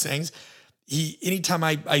all these things. Anytime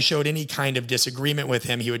I showed any kind of disagreement with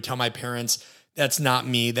him, he would tell my parents, that's not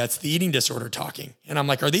me. That's the eating disorder talking. And I'm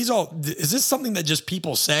like, is this something that just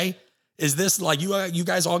people say? Is this like you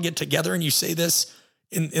guys all get together and you say this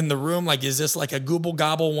in the room? Like, is this like a gooble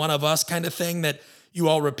gobble one of us kind of thing that you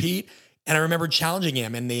all repeat? And I remember challenging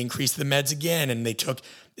him, and they increased the meds again, and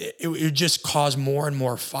it just caused more and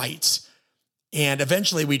more fights. And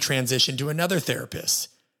eventually we transitioned to another therapist.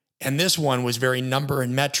 And this one was very number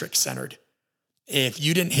and metric centered. If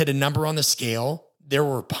you didn't hit a number on the scale, there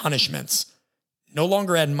were punishments, no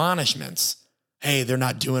longer admonishments. Hey, they're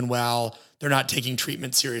not doing well. They're not taking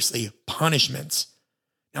treatment seriously. Punishments.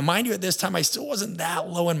 Now, mind you, at this time, I still wasn't that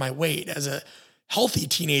low in my weight. As a healthy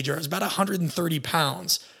teenager, I was about 130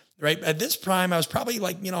 pounds, right? At this prime, I was probably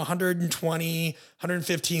like, 120,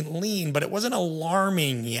 115 lean, but it wasn't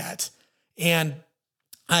alarming yet. And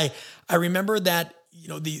I remember that,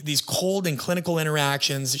 these cold and clinical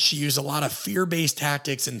interactions, she used a lot of fear-based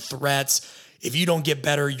tactics and threats. If you don't get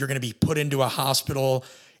better, you're going to be put into a hospital.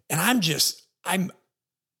 And I'm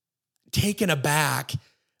taken aback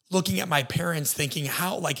looking at my parents thinking,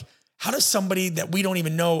 how does somebody that we don't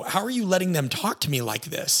even know, how are you letting them talk to me like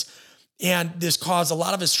this? And this caused a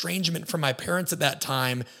lot of estrangement from my parents at that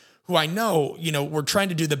time, who I know, were trying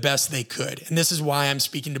to do the best they could. And this is why I'm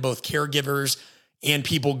speaking to both caregivers and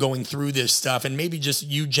people going through this stuff. And maybe just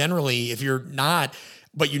you generally, if you're not,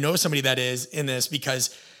 but somebody that is in this,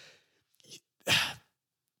 because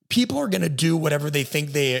people are going to do whatever they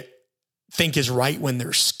think is right when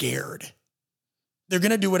they're scared. They're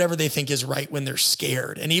going to do whatever they think is right when they're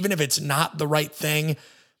scared. And even if it's not the right thing,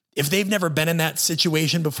 if they've never been in that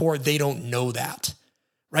situation before, they don't know that,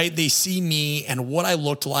 right? They see me and what I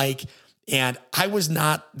looked like, and I was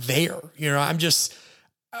not there.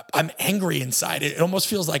 I'm angry inside. It almost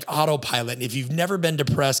feels like autopilot. And if you've never been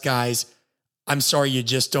depressed, guys, I'm sorry, you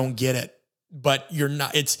just don't get it. but you're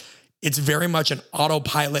not, it's very much an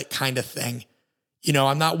autopilot kind of thing. You know,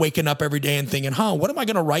 I'm not waking up every day and thinking, what am I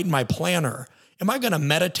going to write in my planner? Am I going to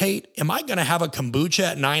meditate? Am I going to have a kombucha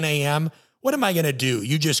at 9 a.m.? What am I going to do?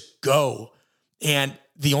 You just go. And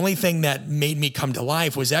the only thing that made me come to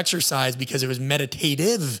life was exercise because it was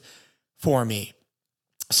meditative for me.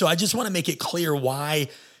 So I just want to make it clear why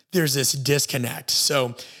there's this disconnect.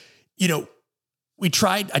 So, you know, I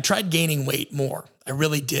tried gaining weight more. I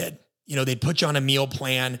really did. You know, they'd put you on a meal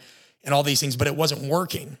plan and all these things, but it wasn't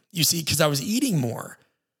working. You see, because I was eating more,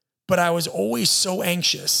 but I was always so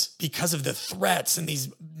anxious because of the threats and these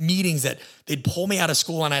meetings that they'd pull me out of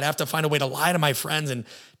school and I'd have to find a way to lie to my friends and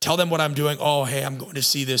tell them what I'm doing. Oh, hey, I'm going to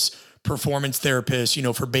see this performance therapist, you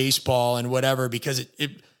know, for baseball and whatever, because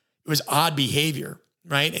it was odd behavior.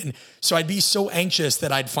 Right. And so I'd be so anxious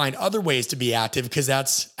that I'd find other ways to be active because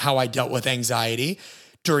that's how I dealt with anxiety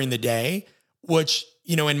during the day, which,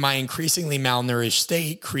 you know, in my increasingly malnourished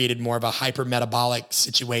state created more of a hypermetabolic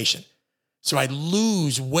situation. So I'd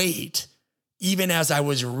lose weight even as I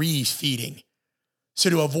was refeeding. So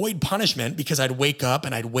to avoid punishment, because I'd wake up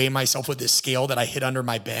and I'd weigh myself with this scale that I hid under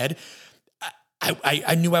my bed,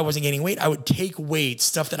 I knew I wasn't gaining weight. I would take weights,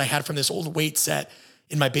 stuff that I had from this old weight set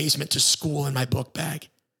in my basement to school in my book bag.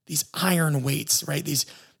 These iron weights, right?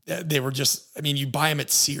 They were just, I mean, you buy them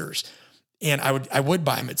at Sears. And I would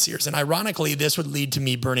buy them at Sears. And ironically, this would lead to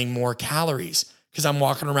me burning more calories because I'm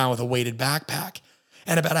walking around with a weighted backpack.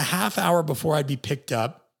 And about a half hour before I'd be picked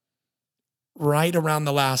up, right around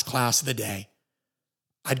the last class of the day,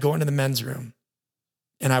 I'd go into the men's room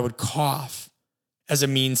and I would cough as a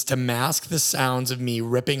means to mask the sounds of me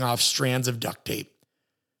ripping off strands of duct tape,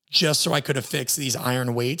 just so I could affix these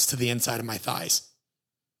iron weights to the inside of my thighs.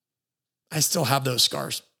 I still have those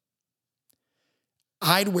scars.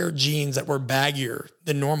 I'd wear jeans that were baggier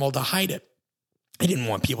than normal to hide it. I didn't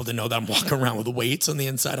want people to know that I'm walking around with weights on the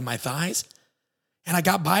inside of my thighs. And I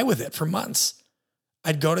got by with it for months.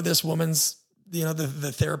 I'd go to this woman's, you know,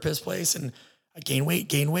 the therapist place, and I'd gain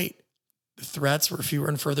weight. The threats were fewer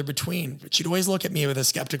and further between, but she'd always look at me with a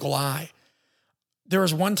skeptical eye. There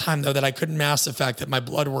was one time, though, that I couldn't mask the fact that my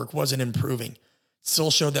blood work wasn't improving. It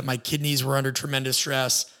still showed that my kidneys were under tremendous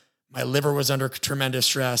stress. My liver was under tremendous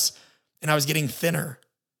stress, and I was getting thinner,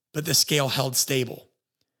 but the scale held stable.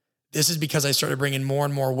 This is because I started bringing more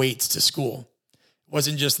and more weights to school. It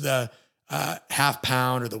wasn't just the half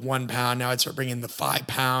pound or the 1 pound. Now I'd start bringing the 5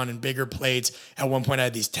 pound and bigger plates. At one point, I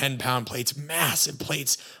had these 10-pound plates, massive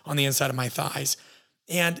plates on the inside of my thighs.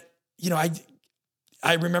 And, you know,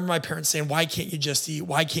 I remember my parents saying, why can't you just eat?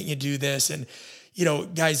 Why can't you do this? And, you know,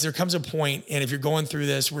 guys, there comes a point, and if you're going through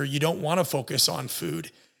this, where you don't want to focus on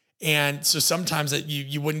food. And so sometimes that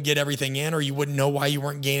you wouldn't get everything in, or you wouldn't know why you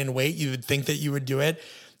weren't gaining weight. You would think that you would do it.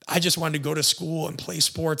 I just wanted to go to school and play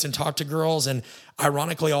sports and talk to girls. And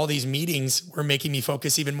ironically, all these meetings were making me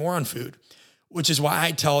focus even more on food, which is why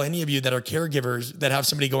I tell any of you that are caregivers that have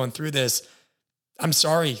somebody going through this, I'm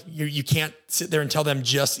sorry, you can't sit there and tell them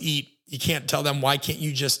just eat. You can't tell them, why can't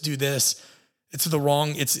you just do this? It's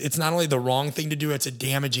not only the wrong thing to do, it's a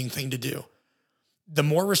damaging thing to do. The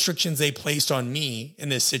more restrictions they placed on me in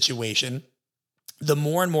this situation, the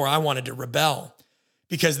more and more I wanted to rebel,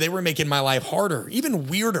 because they were making my life harder, even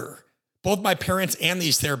weirder. Both my parents and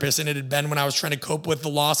these therapists, and it had been when I was trying to cope with the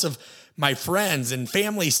loss of my friends and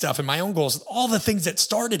family stuff and my own goals, all the things that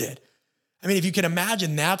started it. I mean, if you can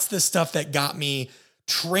imagine, that's the stuff that got me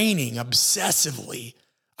training obsessively.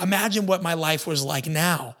 Imagine what my life was like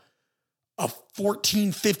now. A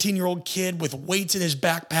 14, 15-year-old kid with weights in his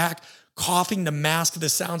backpack, coughing to mask the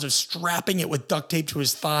sounds of strapping it with duct tape to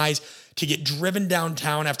his thighs, to get driven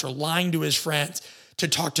downtown after lying to his friends, to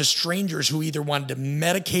talk to strangers who either wanted to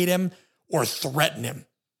medicate him or threaten him.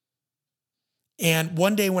 And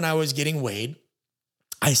one day when I was getting weighed,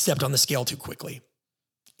 I stepped on the scale too quickly,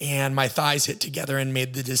 and my thighs hit together and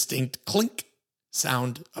made the distinct clink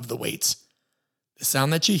sound of the weights. The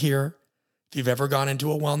sound that you hear if you've ever gone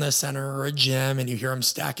into a wellness center or a gym and you hear them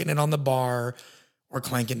stacking it on the bar or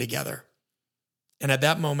clanking together. And at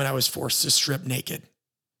that moment, I was forced to strip naked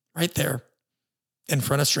right there in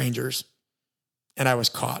front of strangers, and I was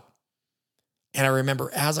caught. And I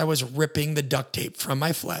remember, as I was ripping the duct tape from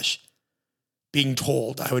my flesh, being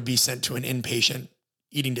told I would be sent to an inpatient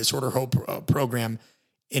eating disorder program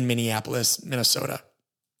in Minneapolis, Minnesota.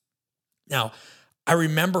 Now, I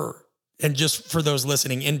remember, and just for those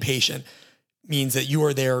listening, inpatient means that you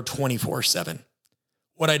are there 24/7.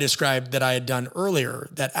 What I described that I had done earlier,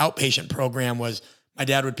 that outpatient program, was my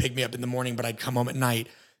dad would pick me up in the morning, but I'd come home at night.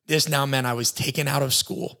 This now meant I was taken out of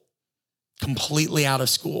school, completely out of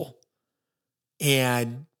school,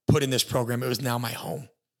 and put in this program. It was now my home.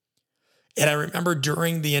 And I remember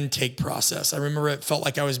during the intake process, I remember it felt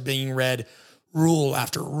like I was being read rule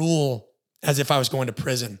after rule as if I was going to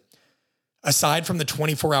prison. Aside from the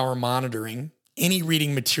 24-hour monitoring, any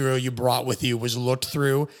reading material you brought with you was looked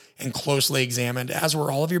through and closely examined, as were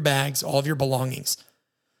all of your bags, all of your belongings.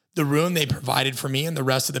 The room they provided for me and the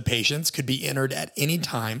rest of the patients could be entered at any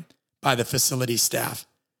time by the facility staff.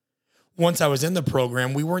 Once I was in the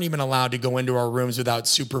program, we weren't even allowed to go into our rooms without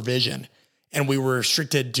supervision, and we were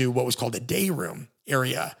restricted to what was called a day room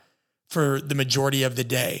area for the majority of the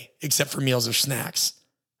day, except for meals or snacks.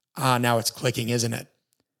 Now it's clicking, isn't it?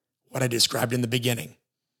 What I described in the beginning.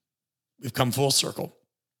 We've come full circle.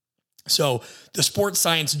 So the sports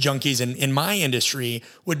science junkies in my industry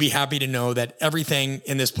would be happy to know that everything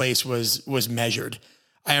in this place was measured.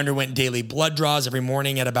 I underwent daily blood draws every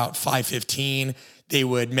morning at about 5:15. They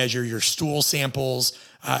would measure your stool samples.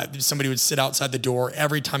 Somebody would sit outside the door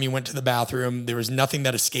every time you went to the bathroom. There was nothing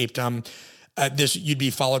that escaped them. You'd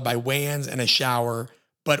be followed by weigh-ins and a shower,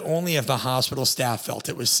 but only if the hospital staff felt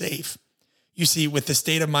it was safe. You see, with the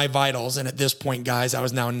state of my vitals, and at this point, guys, I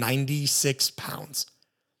was now 96 pounds.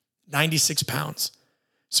 96 pounds.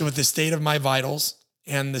 So with the state of my vitals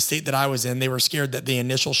and the state that I was in, they were scared that the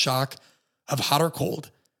initial shock of hot or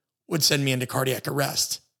cold would send me into cardiac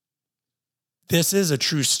arrest. This is a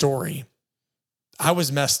true story. I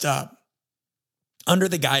was messed up. Under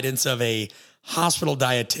the guidance of a hospital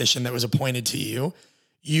dietitian that was appointed to you,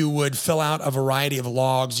 you would fill out a variety of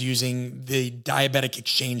logs using the diabetic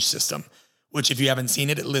exchange system, which if you haven't seen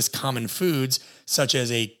it, it lists common foods such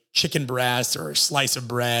as a chicken breast or a slice of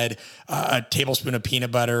bread, a tablespoon of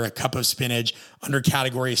peanut butter, a cup of spinach, under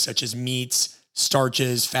categories such as meats,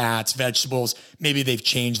 starches, fats, vegetables. Maybe they've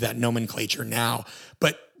changed that nomenclature now,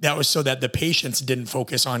 but that was so that the patients didn't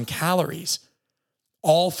focus on calories.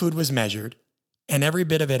 All food was measured, and every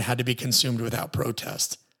bit of it had to be consumed without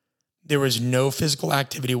protest. There was no physical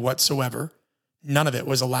activity whatsoever. None of it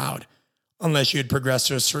was allowed unless you had progressed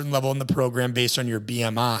to a certain level in the program based on your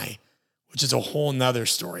BMI, which is a whole nother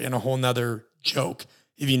story and a whole nother joke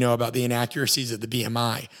if you know about the inaccuracies of the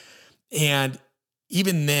BMI. And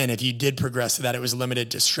even then, if you did progress to that, it was limited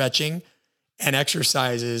to stretching and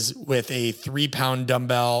exercises with a 3-pound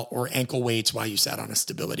dumbbell or ankle weights while you sat on a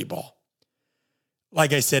stability ball.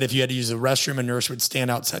 Like I said, if you had to use the restroom, a nurse would stand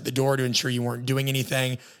outside the door to ensure you weren't doing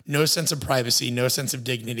anything. No sense of privacy, no sense of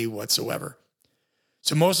dignity whatsoever.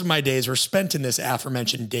 So most of my days were spent in this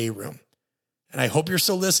aforementioned day room. And I hope you're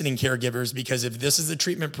still listening, caregivers, because if this is the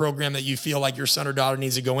treatment program that you feel like your son or daughter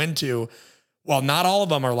needs to go into, while not all of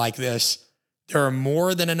them are like this, there are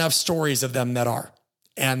more than enough stories of them that are.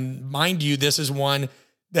 And mind you, this is one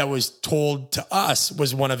that was told to us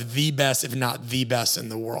was one of the best, if not the best in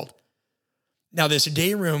the world. Now, this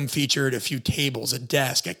day room featured a few tables, a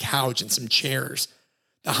desk, a couch, and some chairs.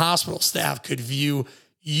 The hospital staff could view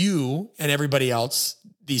you and everybody else,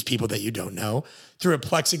 these people that you don't know, through a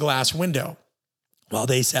plexiglass window while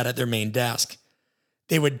they sat at their main desk.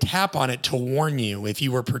 They would tap on it to warn you if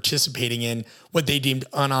you were participating in what they deemed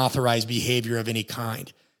unauthorized behavior of any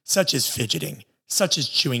kind, such as fidgeting, such as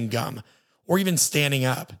chewing gum, or even standing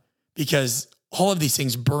up, because all of these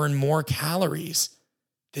things burn more calories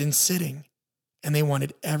than sitting, and they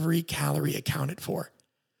wanted every calorie accounted for.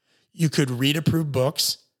 You could read approved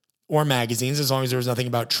books or magazines as long as there was nothing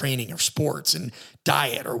about training or sports and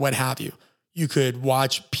diet or what have you. You could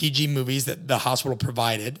watch PG movies that the hospital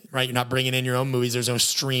provided, right? You're not bringing in your own movies. There's no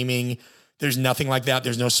streaming. There's nothing like that.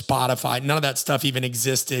 There's no Spotify. None of that stuff even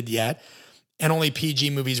existed yet. And only PG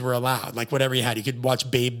movies were allowed, like whatever you had. You could watch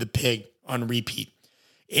Babe the Pig on repeat.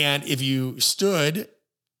 And if you stood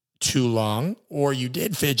too long or you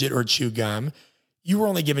did fidget or chew gum, you were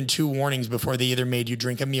only given 2 warnings before they either made you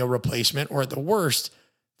drink a meal replacement or at the worst,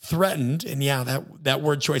 threatened, and yeah, that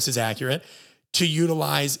word choice is accurate, to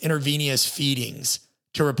utilize intravenous feedings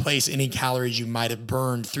to replace any calories you might have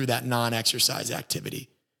burned through that non-exercise activity.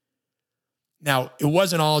 Now, it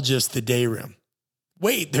wasn't all just the day room.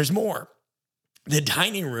 Wait, there's more. The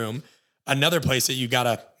dining room, another place that you got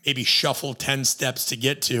to maybe shuffle 10 steps to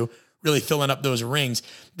get to, really filling up those rings.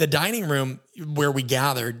 The dining room where we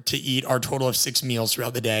gathered to eat our total of 6 meals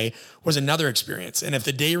throughout the day was another experience. And if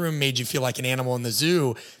the day room made you feel like an animal in the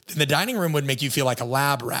zoo, then the dining room would make you feel like a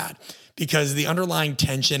lab rat, because the underlying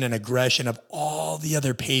tension and aggression of all the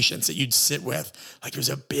other patients that you'd sit with, like it was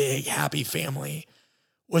a big, happy family,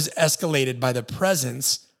 was escalated by the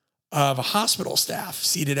presence of hospital staff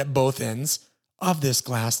seated at both ends of this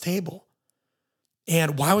glass table.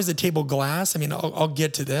 And why was the table glass? I mean, I'll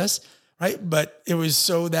get to this, right? But it was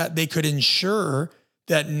so that they could ensure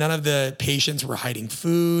that none of the patients were hiding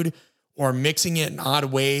food or mixing it in odd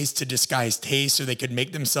ways to disguise taste so they could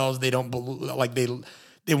make themselves, they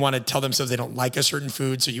want to tell themselves they don't like a certain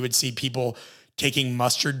food. So you would see people taking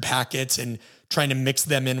mustard packets and trying to mix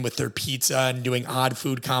them in with their pizza and doing odd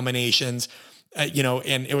food combinations,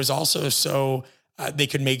 and it was also so they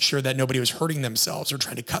could make sure that nobody was hurting themselves or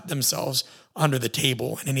trying to cut themselves under the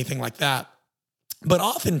table and anything like that. But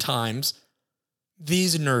oftentimes,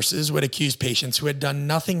 these nurses would accuse patients who had done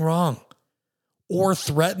nothing wrong or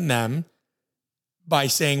threaten them by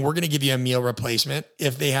saying, we're going to give you a meal replacement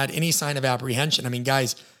if they had any sign of apprehension. I mean,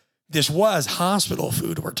 guys, this was hospital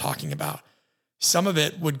food we're talking about. Some of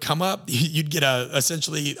it would come up, you'd get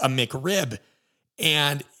essentially a McRib.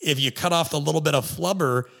 And if you cut off the little bit of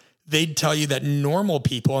flubber, they'd tell you that normal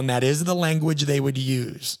people, and that is the language they would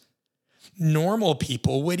use, normal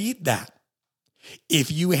people would eat that.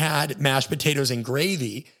 If you had mashed potatoes and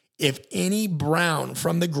gravy, if any brown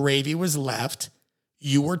from the gravy was left,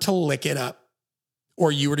 you were to lick it up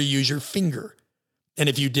or you were to use your finger. And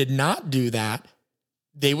if you did not do that,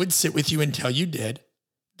 they would sit with you until you did.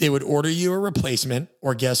 They would order you a replacement,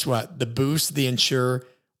 or guess what? The boost, the Ensure,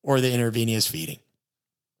 or the intravenous feeding.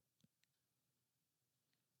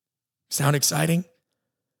 Sound exciting?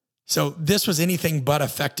 So this was anything but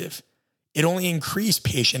effective. It only increased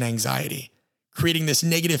patient anxiety, creating this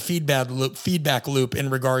negative feedback loop in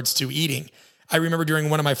regards to eating. I remember during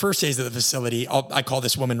one of my first days at the facility, I call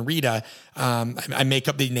this woman Rita, I make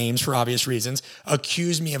up the names for obvious reasons,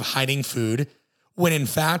 accused me of hiding food, when in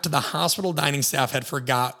fact the hospital dining staff had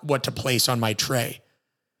forgot what to place on my tray.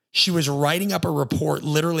 She was writing up a report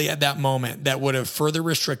literally at that moment that would have further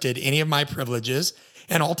restricted any of my privileges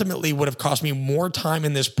and ultimately would have cost me more time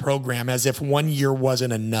in this program, as if 1 year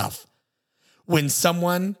wasn't enough. When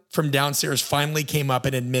someone from downstairs finally came up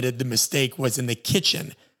and admitted the mistake was in the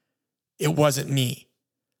kitchen, it wasn't me.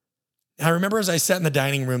 I remember as I sat in the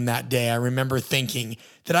dining room that day, I remember thinking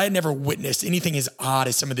that I had never witnessed anything as odd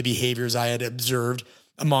as some of the behaviors I had observed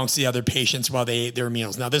amongst the other patients while they ate their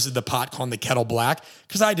meals. Now, this is the pot calling the kettle black,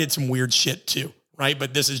 because I did some weird shit too, right?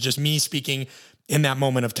 But this is just me speaking in that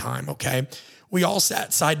moment of time, okay? We all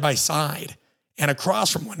sat side by side and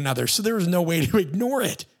across from one another, so there was no way to ignore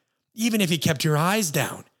it, even if you kept your eyes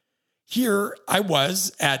down. Here I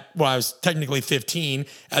was I was technically 15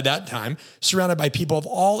 at that time, surrounded by people of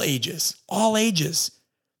all ages,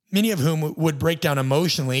 many of whom would break down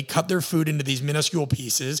emotionally, cut their food into these minuscule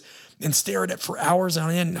pieces, and stare at it for hours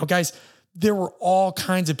on end. Now, guys, there were all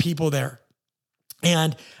kinds of people there.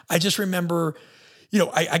 And I just remember,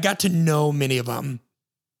 I got to know many of them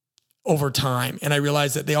over time. And I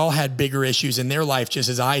realized that they all had bigger issues in their life, just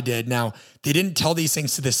as I did. Now, they didn't tell these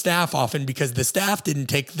things to the staff often because the staff didn't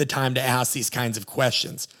take the time to ask these kinds of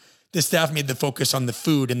questions. The staff made the focus on the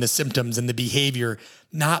food and the symptoms and the behavior,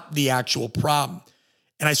 not the actual problem.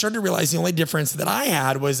 And I started to realize the only difference that I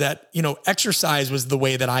had was that, exercise was the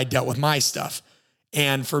way that I dealt with my stuff.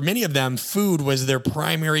 And for many of them, food was their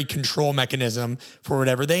primary control mechanism for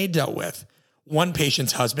whatever they dealt with. One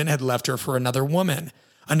patient's husband had left her for another woman.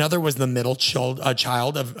 Another was the middle child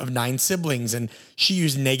of 9 siblings, and she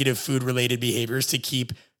used negative food-related behaviors to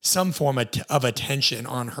keep some form of attention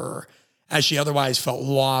on her, as she otherwise felt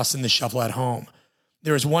lost in the shuffle at home.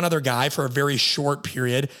 There was one other guy for a very short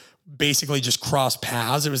period, basically just crossed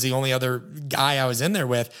paths. It was the only other guy I was in there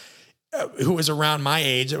with who was around my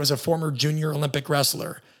age. It was a former junior Olympic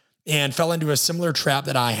wrestler and fell into a similar trap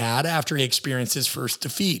that I had after he experienced his first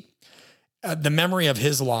defeat. The memory of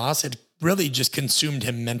his loss had really just consumed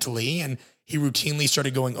him mentally, and he routinely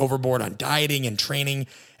started going overboard on dieting and training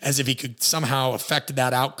as if he could somehow affect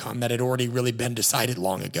that outcome that had already really been decided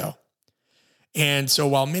long ago. And so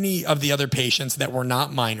while many of the other patients that were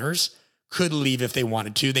not minors could leave if they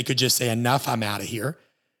wanted to, they could just say, enough, I'm out of here.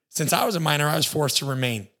 Since I was a minor, I was forced to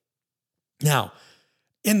remain. Now,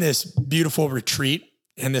 in this beautiful retreat,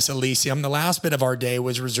 in this Elysium, the last bit of our day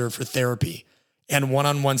was reserved for therapy and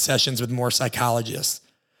one-on-one sessions with more psychologists.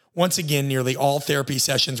 Once again, nearly all therapy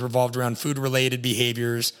sessions revolved around food-related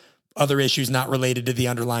behaviors, other issues not related to the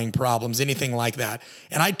underlying problems, anything like that.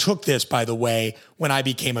 And I took this, by the way, when I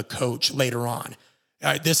became a coach later on.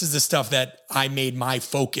 This is the stuff that I made my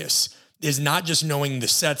focus, is not just knowing the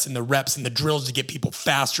sets and the reps and the drills to get people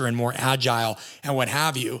faster and more agile and what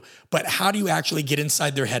have you, but how do you actually get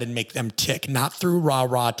inside their head and make them tick, not through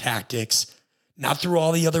rah-rah tactics, not through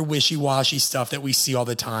all the other wishy-washy stuff that we see all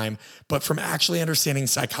the time, but from actually understanding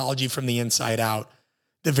psychology from the inside out,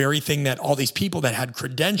 the very thing that all these people that had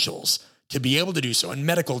credentials to be able to do so and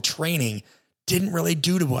medical training didn't really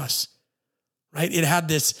do to us, right? It had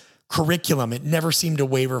this curriculum it never seemed to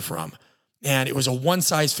waver from, and it was a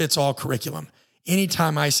one-size-fits-all curriculum.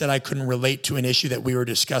 Anytime I said I couldn't relate to an issue that we were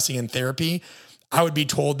discussing in therapy, I would be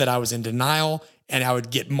told that I was in denial and I would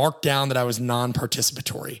get marked down that I was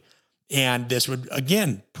non-participatory. And this would,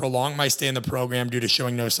 again, prolong my stay in the program due to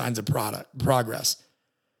showing no signs of progress.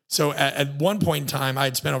 So at one point in time, I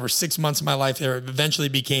had spent over 6 months of my life there. It eventually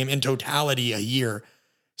became, in totality, a year.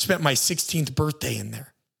 Spent my 16th birthday in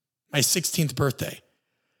there. My 16th birthday.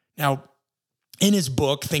 Now, in his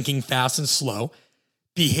book, Thinking Fast and Slow,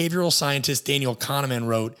 behavioral scientist Daniel Kahneman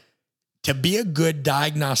wrote, to be a good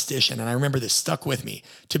diagnostician, and I remember this stuck with me,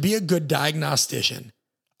 to be a good diagnostician,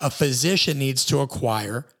 a physician needs to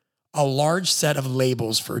acquire a large set of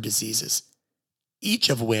labels for diseases, each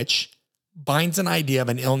of which binds an idea of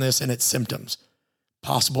an illness and its symptoms,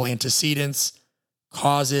 possible antecedents,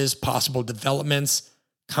 causes, possible developments,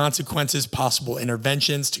 consequences, possible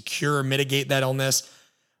interventions to cure or mitigate that illness.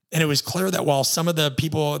 And it was clear that while some of the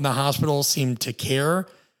people in the hospital seemed to care,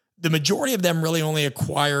 the majority of them really only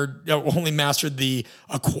mastered the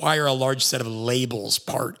acquire a large set of labels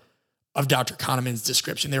part of Dr. Kahneman's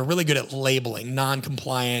description. They were really good at labeling,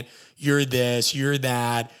 non-compliant, you're this, you're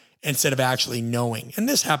that, instead of actually knowing. And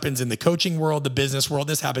this happens in the coaching world, the business world.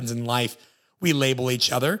 This happens in life. We label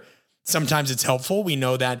each other. Sometimes it's helpful. We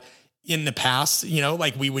know that in the past,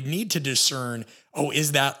 like we would need to discern,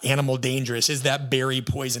 is that animal dangerous? Is that berry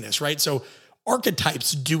poisonous, right? So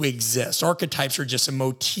archetypes do exist. Archetypes are just a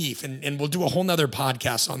motif, and we'll do a whole nother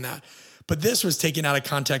podcast on that. But this was taken out of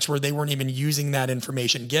context where they weren't even using that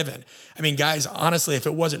information given. I mean, guys, honestly, if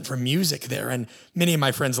it wasn't for music there, and many of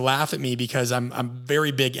my friends laugh at me because I'm a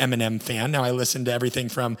very big Eminem fan. Now I listen to everything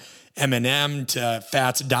from Eminem to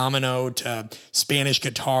Fats Domino to Spanish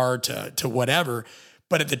guitar to whatever.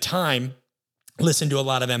 But at the time, listened to a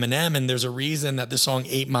lot of Eminem, and there's a reason that the song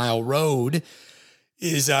 8 Mile Road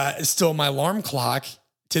is still my alarm clock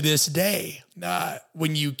to this day.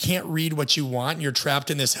 When you can't read what you want, and you're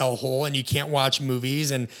trapped in this hellhole, and you can't watch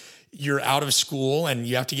movies, and you're out of school, and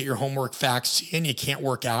you have to get your homework faxed in, you can't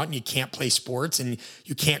work out, and you can't play sports, and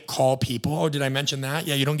you can't call people. Oh, did I mention that?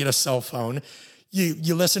 Yeah, you don't get a cell phone.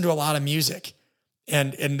 You listen to a lot of music,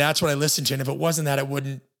 and that's what I listened to. And if it wasn't that,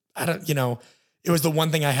 it was the one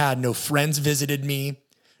thing I had. No friends visited me.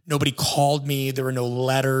 Nobody called me. There were no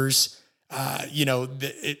letters.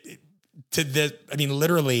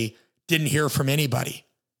 Literally didn't hear from anybody,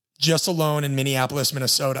 just alone in Minneapolis,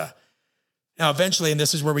 Minnesota. Now, eventually, and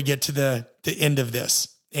this is where we get to the end of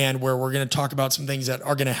this and where we're going to talk about some things that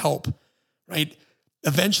are going to help, right?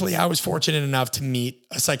 Eventually, I was fortunate enough to meet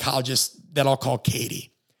a psychologist that I'll call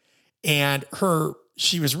Katie. And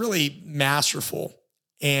she was really masterful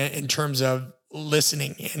in terms of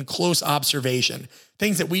listening and close observation,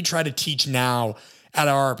 things that we try to teach now at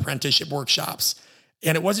our apprenticeship workshops.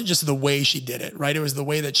 And it wasn't just the way she did it, right? It was the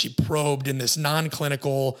way that she probed in this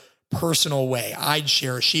non-clinical, personal way. I'd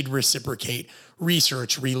share, she'd reciprocate,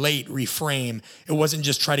 research, relate, reframe. It wasn't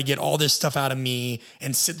just try to get all this stuff out of me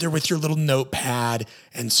and sit there with your little notepad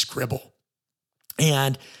and scribble.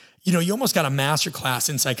 And, you almost got a masterclass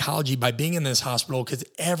in psychology by being in this hospital, because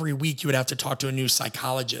every week you would have to talk to a new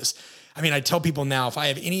psychologist. I mean, I tell people now, if I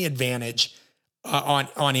have any advantage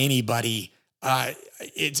on anybody,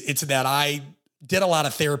 it's that I did a lot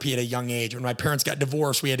of therapy at a young age. When my parents got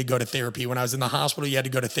divorced, we had to go to therapy. When I was in the hospital, you had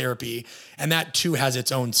to go to therapy. And that too has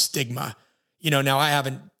its own stigma. Now I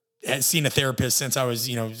haven't seen a therapist since I was,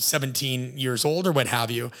 17 years old or what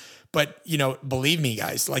have you. But, believe me,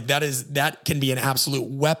 guys, like that can be an absolute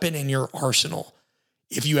weapon in your arsenal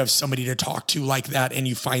if you have somebody to talk to like that and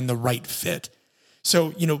you find the right fit.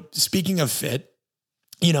 So, speaking of fit,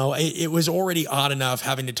 it was already odd enough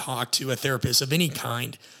having to talk to a therapist of any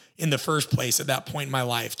kind in the first place at that point in my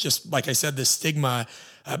life. Just like I said, the stigma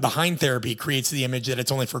behind therapy creates the image that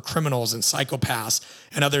it's only for criminals and psychopaths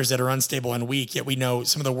and others that are unstable and weak. Yet we know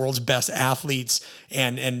some of the world's best athletes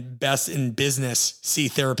and best in business see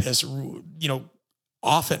therapists,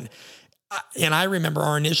 often. And I remember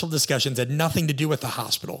our initial discussions had nothing to do with the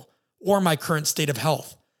hospital or my current state of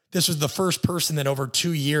health. This was the first person that over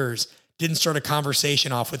 2 years didn't start a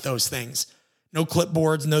conversation off with those things. No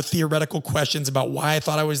clipboards, no theoretical questions about why I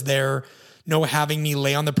thought I was there, no having me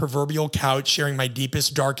lay on the proverbial couch sharing my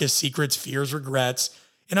deepest, darkest secrets, fears, regrets.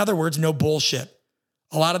 In other words, no bullshit.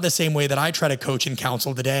 A lot of the same way that I try to coach and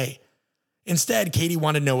counsel today. Instead, Katie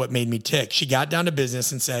wanted to know what made me tick. She got down to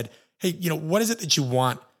business and said, hey, what is it that you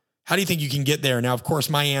want? How do you think you can get there? Now, of course,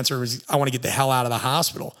 my answer was, I want to get the hell out of the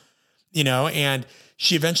hospital, and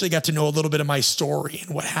she eventually got to know a little bit of my story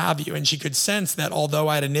and what have you. And she could sense that although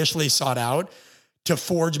I had initially sought out to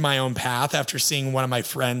forge my own path after seeing one of my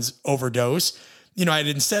friends overdose, I had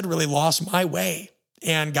instead really lost my way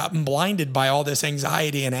and gotten blinded by all this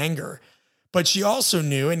anxiety and anger. But she also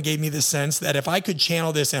knew and gave me the sense that if I could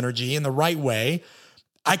channel this energy in the right way,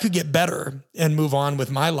 I could get better and move on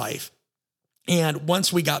with my life. And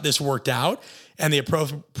once we got this worked out and the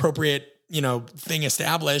appropriate, thing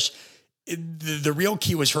established, the real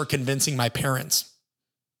key was her convincing my parents.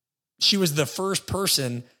 She was the first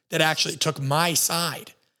person that actually took my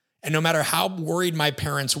side. And no matter how worried my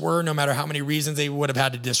parents were, no matter how many reasons they would have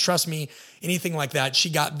had to distrust me, anything like that, she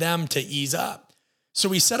got them to ease up. So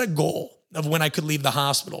we set a goal of when I could leave the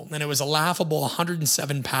hospital. And it was a laughable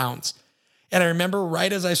 107 pounds. And I remember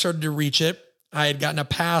right as I started to reach it, I had gotten a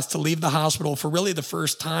pass to leave the hospital for really the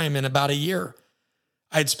first time in about a year.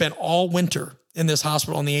 I had spent all winter in this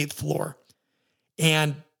hospital on the 8th floor.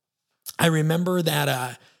 And I remember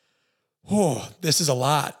that, this is a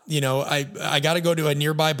lot. I got to go to a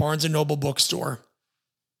nearby Barnes & Noble bookstore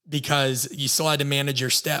because you still had to manage your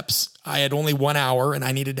steps. I had only 1 hour and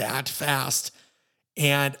I needed to act fast.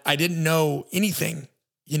 And I didn't know anything.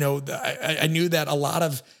 I knew that a lot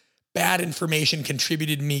of bad information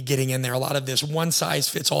contributed to me getting in there. A lot of this one size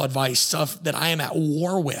fits all advice, stuff that I am at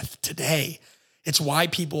war with today. It's why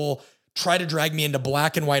people try to drag me into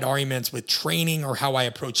black and white arguments with training or how I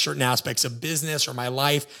approach certain aspects of business or my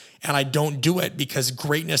life. And I don't do it because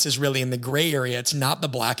greatness is really in the gray area. It's not the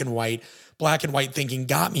black and white. Black and white thinking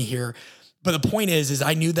got me here. But the point is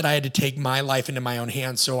I knew that I had to take my life into my own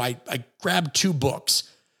hands. So I grabbed 2 books,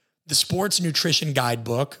 the Sports Nutrition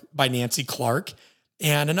Guidebook by Nancy Clark,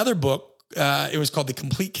 and another book. It was called The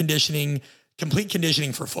Complete Conditioning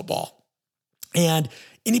for Football. And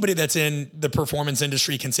anybody that's in the performance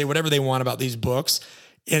industry can say whatever they want about these books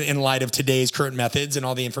in light of today's current methods and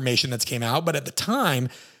all the information that's came out. But at the time,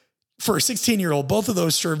 for a 16-year-old, both of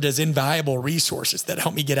those served as invaluable resources that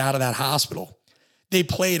helped me get out of that hospital. They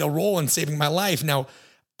played a role in saving my life. Now,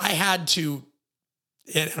 I had to,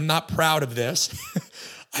 and I'm not proud of this.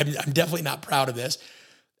 I'm definitely not proud of this.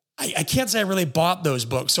 I can't say I really bought those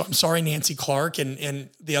books. So I'm sorry, Nancy Clark and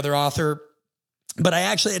the other author, but I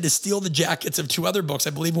actually had to steal the jackets of 2 other books. I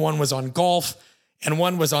believe one was on golf and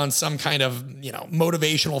one was on some kind of,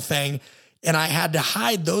 motivational thing. And I had to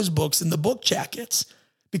hide those books in the book jackets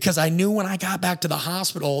because I knew when I got back to the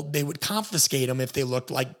hospital, they would confiscate them if they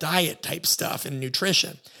looked like diet type stuff and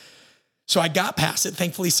nutrition. So I got past it.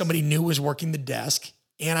 Thankfully, somebody new was working the desk.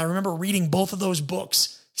 And I remember reading both of those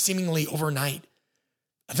books seemingly overnight.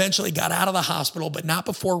 Eventually got out of the hospital, but not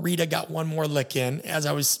before Rita got one more lick in. As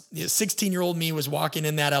I was, 16-year-old me was walking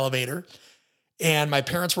in that elevator and my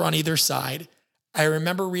parents were on either side. I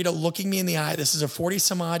remember Rita looking me in the eye. This is a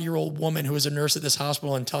 40-some-odd-year-old woman who was a nurse at this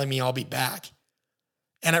hospital and telling me I'll be back.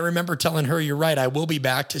 And I remember telling her, you're right, I will be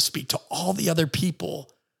back to speak to all the other people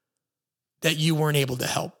that you weren't able to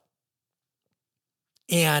help.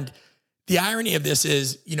 And the irony of this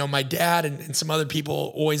is, my dad and some other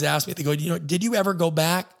people always ask me, they go, did you ever go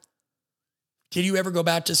back? Did you ever go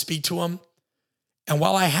back to speak to him? And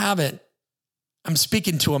while I haven't, I'm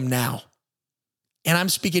speaking to him now. And I'm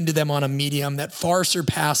speaking to them on a medium that far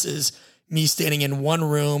surpasses me standing in one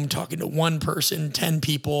room, talking to one person, 10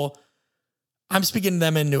 people. I'm speaking to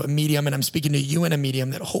them into a medium, and I'm speaking to you in a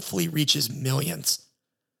medium that hopefully reaches millions.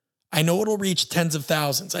 I know it'll reach tens of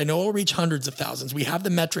thousands. I know it'll reach hundreds of thousands. We have the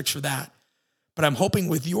metrics for that. But I'm hoping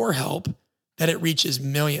with your help that it reaches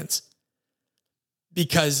millions.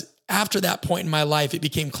 Because after that point in my life, it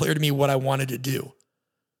became clear to me what I wanted to do.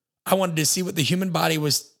 I wanted to see what the human body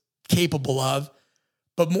was capable of.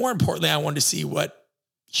 But more importantly, I wanted to see what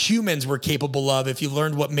humans were capable of if you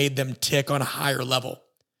learned what made them tick on a higher level.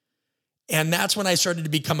 And that's when I started to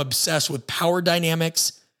become obsessed with power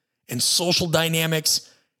dynamics and social dynamics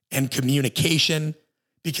and communication.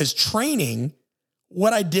 Because training,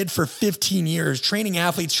 what I did for 15 years, training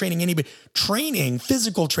athletes, training anybody,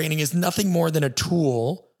 physical training is nothing more than a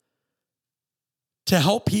tool to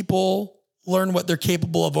help people learn what they're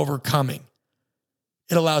capable of overcoming.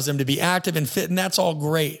 It allows them to be active and fit, and that's all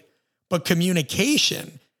great. But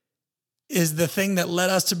communication is the thing that led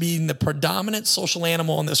us to being the predominant social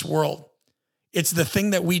animal in this world. It's the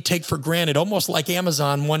thing that we take for granted, almost like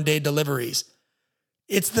Amazon one-day deliveries.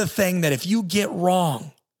 It's the thing that if you get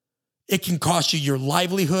wrong, it can cost you your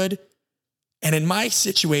livelihood. And in my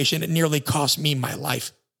situation, it nearly cost me my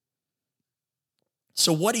life.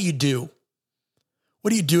 So what do you do?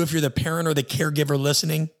 What do you do if you're the parent or the caregiver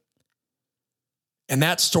listening? And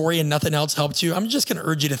that story and nothing else helped you? I'm just going to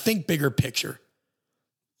urge you to think bigger picture.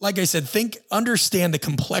 Like I said, understand the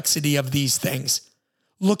complexity of these things.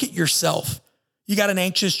 Look at yourself. You got an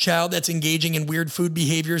anxious child that's engaging in weird food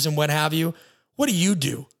behaviors and what have you. What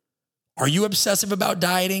do? Are you obsessive about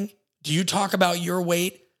dieting? Do you talk about your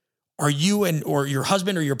weight? Are you or your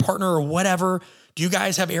husband or your partner or whatever, do you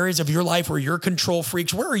guys have areas of your life where you're control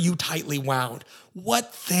freaks? Where are you tightly wound?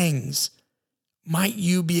 What things might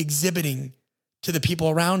you be exhibiting to the people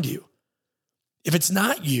around you? If it's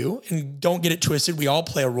not you, and don't get it twisted, we all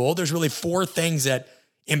play a role. There's really 4 things that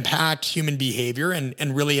impact human behavior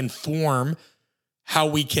and really inform how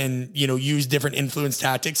we can, use different influence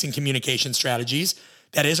tactics and communication strategies.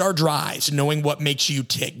 That is our drives, knowing what makes you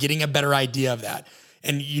tick, getting a better idea of that.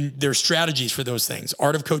 And there's strategies for those things.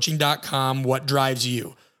 Artofcoaching.com, what drives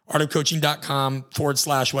you?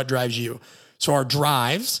 Artofcoaching.com/what drives you. So our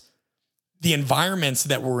drives, the environments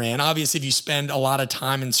that we're in, obviously if you spend a lot of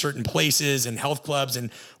time in certain places and health clubs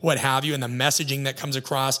and what have you, and the messaging that comes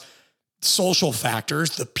across, social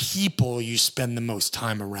factors, the people you spend the most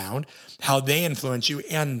time around, how they influence you,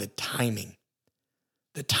 and the timing,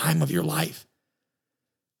 the time of your life.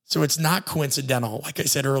 So it's not coincidental, like I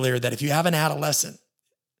said earlier, that if you have an adolescent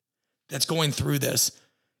that's going through this,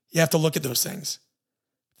 you have to look at those things.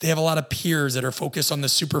 They have a lot of peers that are focused on the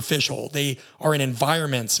superficial. They are in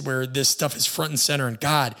environments where this stuff is front and center. And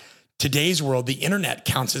God, today's world, the internet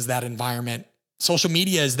counts as that environment. Social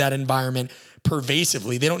media is that environment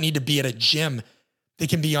pervasively. They don't need to be at a gym. They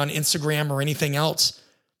can be on Instagram or anything else.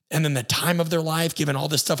 And then the time of their life, given all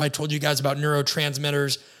this stuff I told you guys about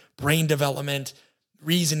neurotransmitters, brain development,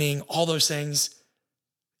 reasoning, all those things,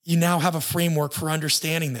 you now have a framework for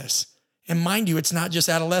understanding this. And mind you, it's not just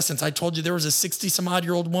adolescence. I told you there was a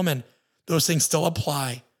 60-some-odd-year-old woman. Those things still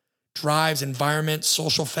apply. Drives, environment,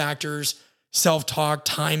 social factors, self-talk,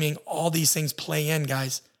 timing, all these things play in,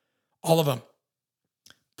 guys. All of them.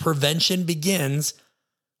 Prevention begins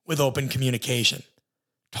with open communication.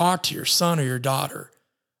 Talk to your son or your daughter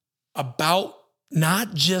about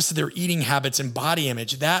not just their eating habits and body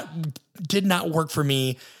image. That did not work for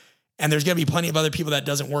me. And there's going to be plenty of other people that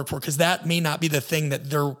doesn't work for, because that may not be the thing that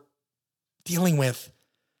they're dealing with.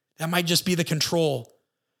 That might just be the control.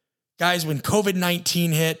 Guys, when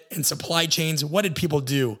COVID-19 hit and supply chains, what did people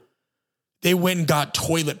do? They went and got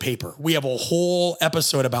toilet paper. We have a whole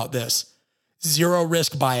episode about this. Zero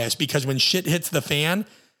risk bias, because when shit hits the fan,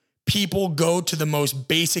 people go to the most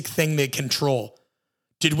basic thing they control.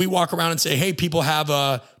 Did we walk around and say, hey, people have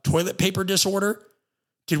a toilet paper disorder?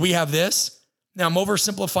 Did we have this? Now, I'm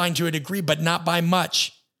oversimplifying to a degree, but not by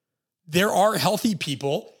much. There are healthy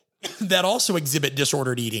people that also exhibit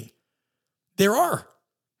disordered eating. There are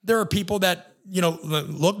people that,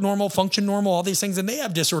 look normal, function normal, all these things, and they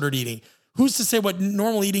have disordered eating. Who's to say what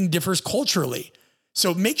normal eating differs culturally?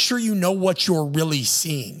 So make sure you know what you're really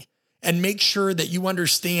seeing, and make sure that you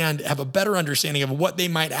have a better understanding of what they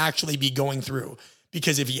might actually be going through.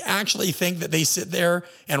 Because if you actually think that they sit there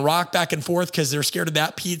and rock back and forth because they're scared of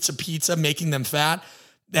that pizza making them fat,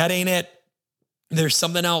 that ain't it. There's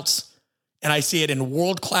something else. And I see it in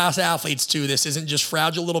world-class athletes too. This isn't just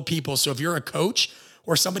fragile little people. So if you're a coach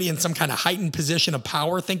or somebody in some kind of heightened position of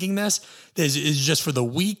power thinking this is just for the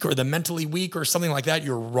weak or the mentally weak or something like that,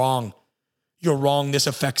 you're wrong. You're wrong. This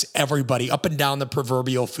affects everybody up and down the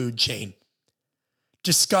proverbial food chain.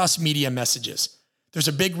 Discuss media messages. There's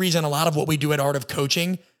a big reason a lot of what we do at Art of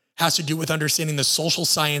Coaching has to do with understanding the social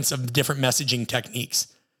science of different messaging techniques.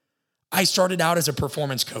 I started out as a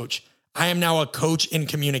performance coach. I am now a coach in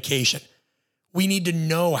communication. We need to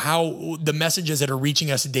know how the messages that are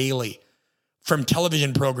reaching us daily from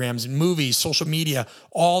television programs, movies, social media,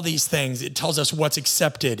 all these things, it tells us what's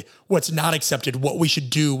accepted, what's not accepted, what we should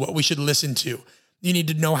do, what we should listen to. You need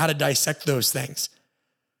to know how to dissect those things.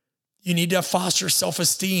 You need to foster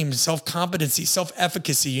self-esteem, self-competency,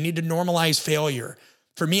 self-efficacy. You need to normalize failure.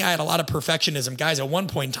 For me, I had a lot of perfectionism. Guys, at one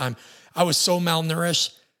point in time, I was so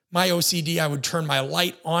malnourished. My OCD, I would turn my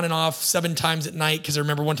light on and off 7 times at night, because I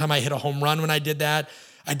remember one time I hit a home run when I did that.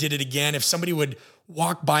 I did it again. If somebody would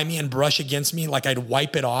walk by me and brush against me, like I'd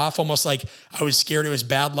wipe it off, almost like I was scared it was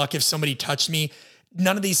bad luck if somebody touched me.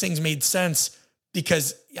 None of these things made sense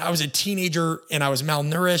because I was a teenager and I was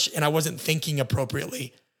malnourished and I wasn't thinking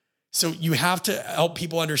appropriately. So you have to help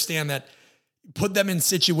people understand that, put them in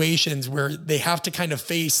situations where they have to kind of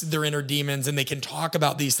face their inner demons and they can talk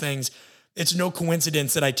about these things. It's no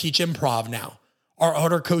coincidence that I teach improv now. Our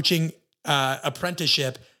Art Coaching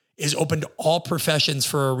apprenticeship is open to all professions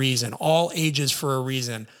for a reason, all ages for a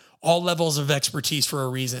reason, all levels of expertise for a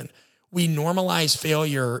reason. We normalize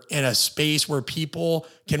failure in a space where people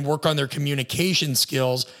can work on their communication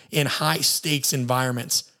skills in high stakes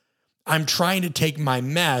environments. I'm trying to take my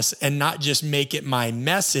mess and not just make it my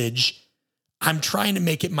message. I'm trying to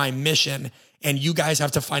make it my mission. And you guys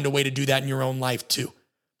have to find a way to do that in your own life too.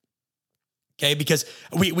 Okay, because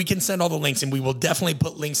we can send all the links, and we will definitely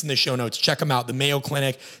put links in the show notes. Check them out. The Mayo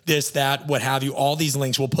Clinic, this, that, what have you, all these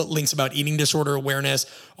links. We'll put links about eating disorder awareness,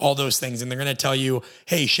 all those things. And they're going to tell you,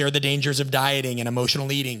 hey, share the dangers of dieting and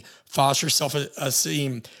emotional eating, foster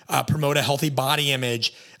self-esteem, promote a healthy body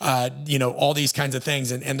image, all these kinds of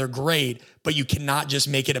things. And they're great, but you cannot just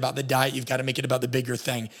make it about the diet. You've got to make it about the bigger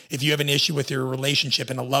thing. If you have an issue with your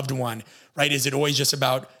relationship and a loved one, right? Is it always just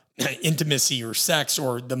about intimacy or sex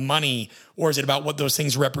or the money, or is it about what those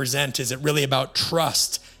things represent? Is it really about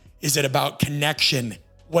trust? Is it about connection?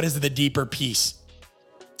 What is the deeper piece?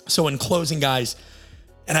 So in closing, guys,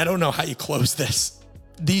 and I don't know how you close this,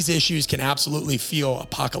 these issues can absolutely feel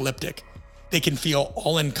apocalyptic. They can feel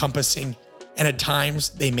all-encompassing, and at times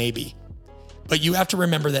they may be. But you have to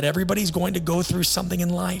remember that everybody's going to go through something in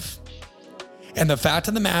life. And the fact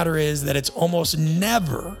of the matter is that it's almost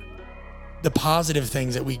never the positive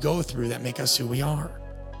things that we go through that make us who we are.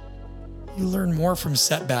 You learn more from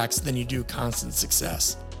setbacks than you do constant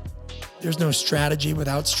success. There's no strategy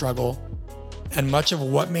without struggle, and much of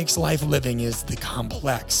what makes life living is the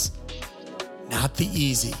complex, not the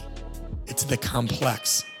easy. It's the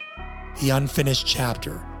complex, the unfinished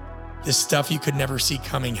chapter, the stuff you could never see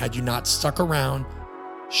coming had you not stuck around,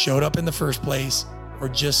 showed up in the first place, or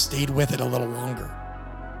just stayed with it a little longer.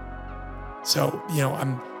 So,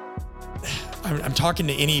 I'm talking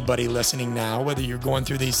to anybody listening now, whether you're going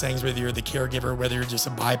through these things, whether you're the caregiver, whether you're just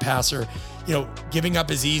a bypasser, giving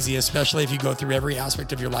up is easy, especially if you go through every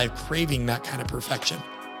aspect of your life craving that kind of perfection.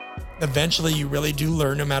 Eventually, you really do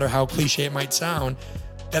learn, no matter how cliche it might sound,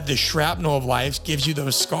 that the shrapnel of life gives you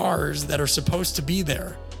those scars that are supposed to be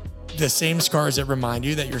there. The same scars that remind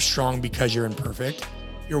you that you're strong because you're imperfect,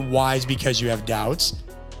 you're wise because you have doubts.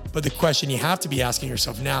 But the question you have to be asking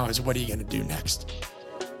yourself now is, what are you going to do next?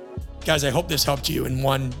 Guys, I hope this helped you in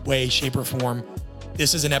one way, shape, or form.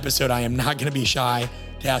 This is an episode I am not going to be shy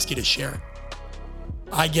to ask you to share.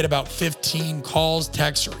 I get about 15 calls,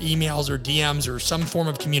 texts, or emails, or DMs, or some form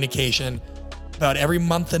of communication about every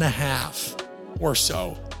month and a half or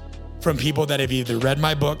so from people that have either read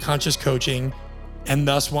my book, Conscious Coaching, and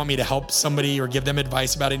thus want me to help somebody or give them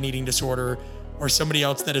advice about an eating disorder, or somebody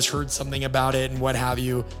else that has heard something about it and what have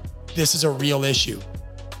you. This is a real issue.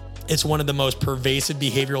 It's one of the most pervasive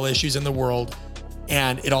behavioral issues in the world,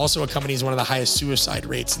 and it also accompanies one of the highest suicide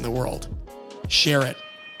rates in the world. Share it.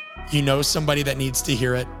 You know somebody that needs to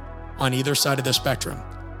hear it on either side of the spectrum.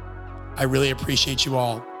 I really appreciate you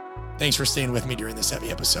all. Thanks for staying with me during this heavy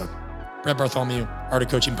episode. Brett Bartholomew, Art of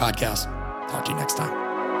Coaching Podcast. Talk to you next time.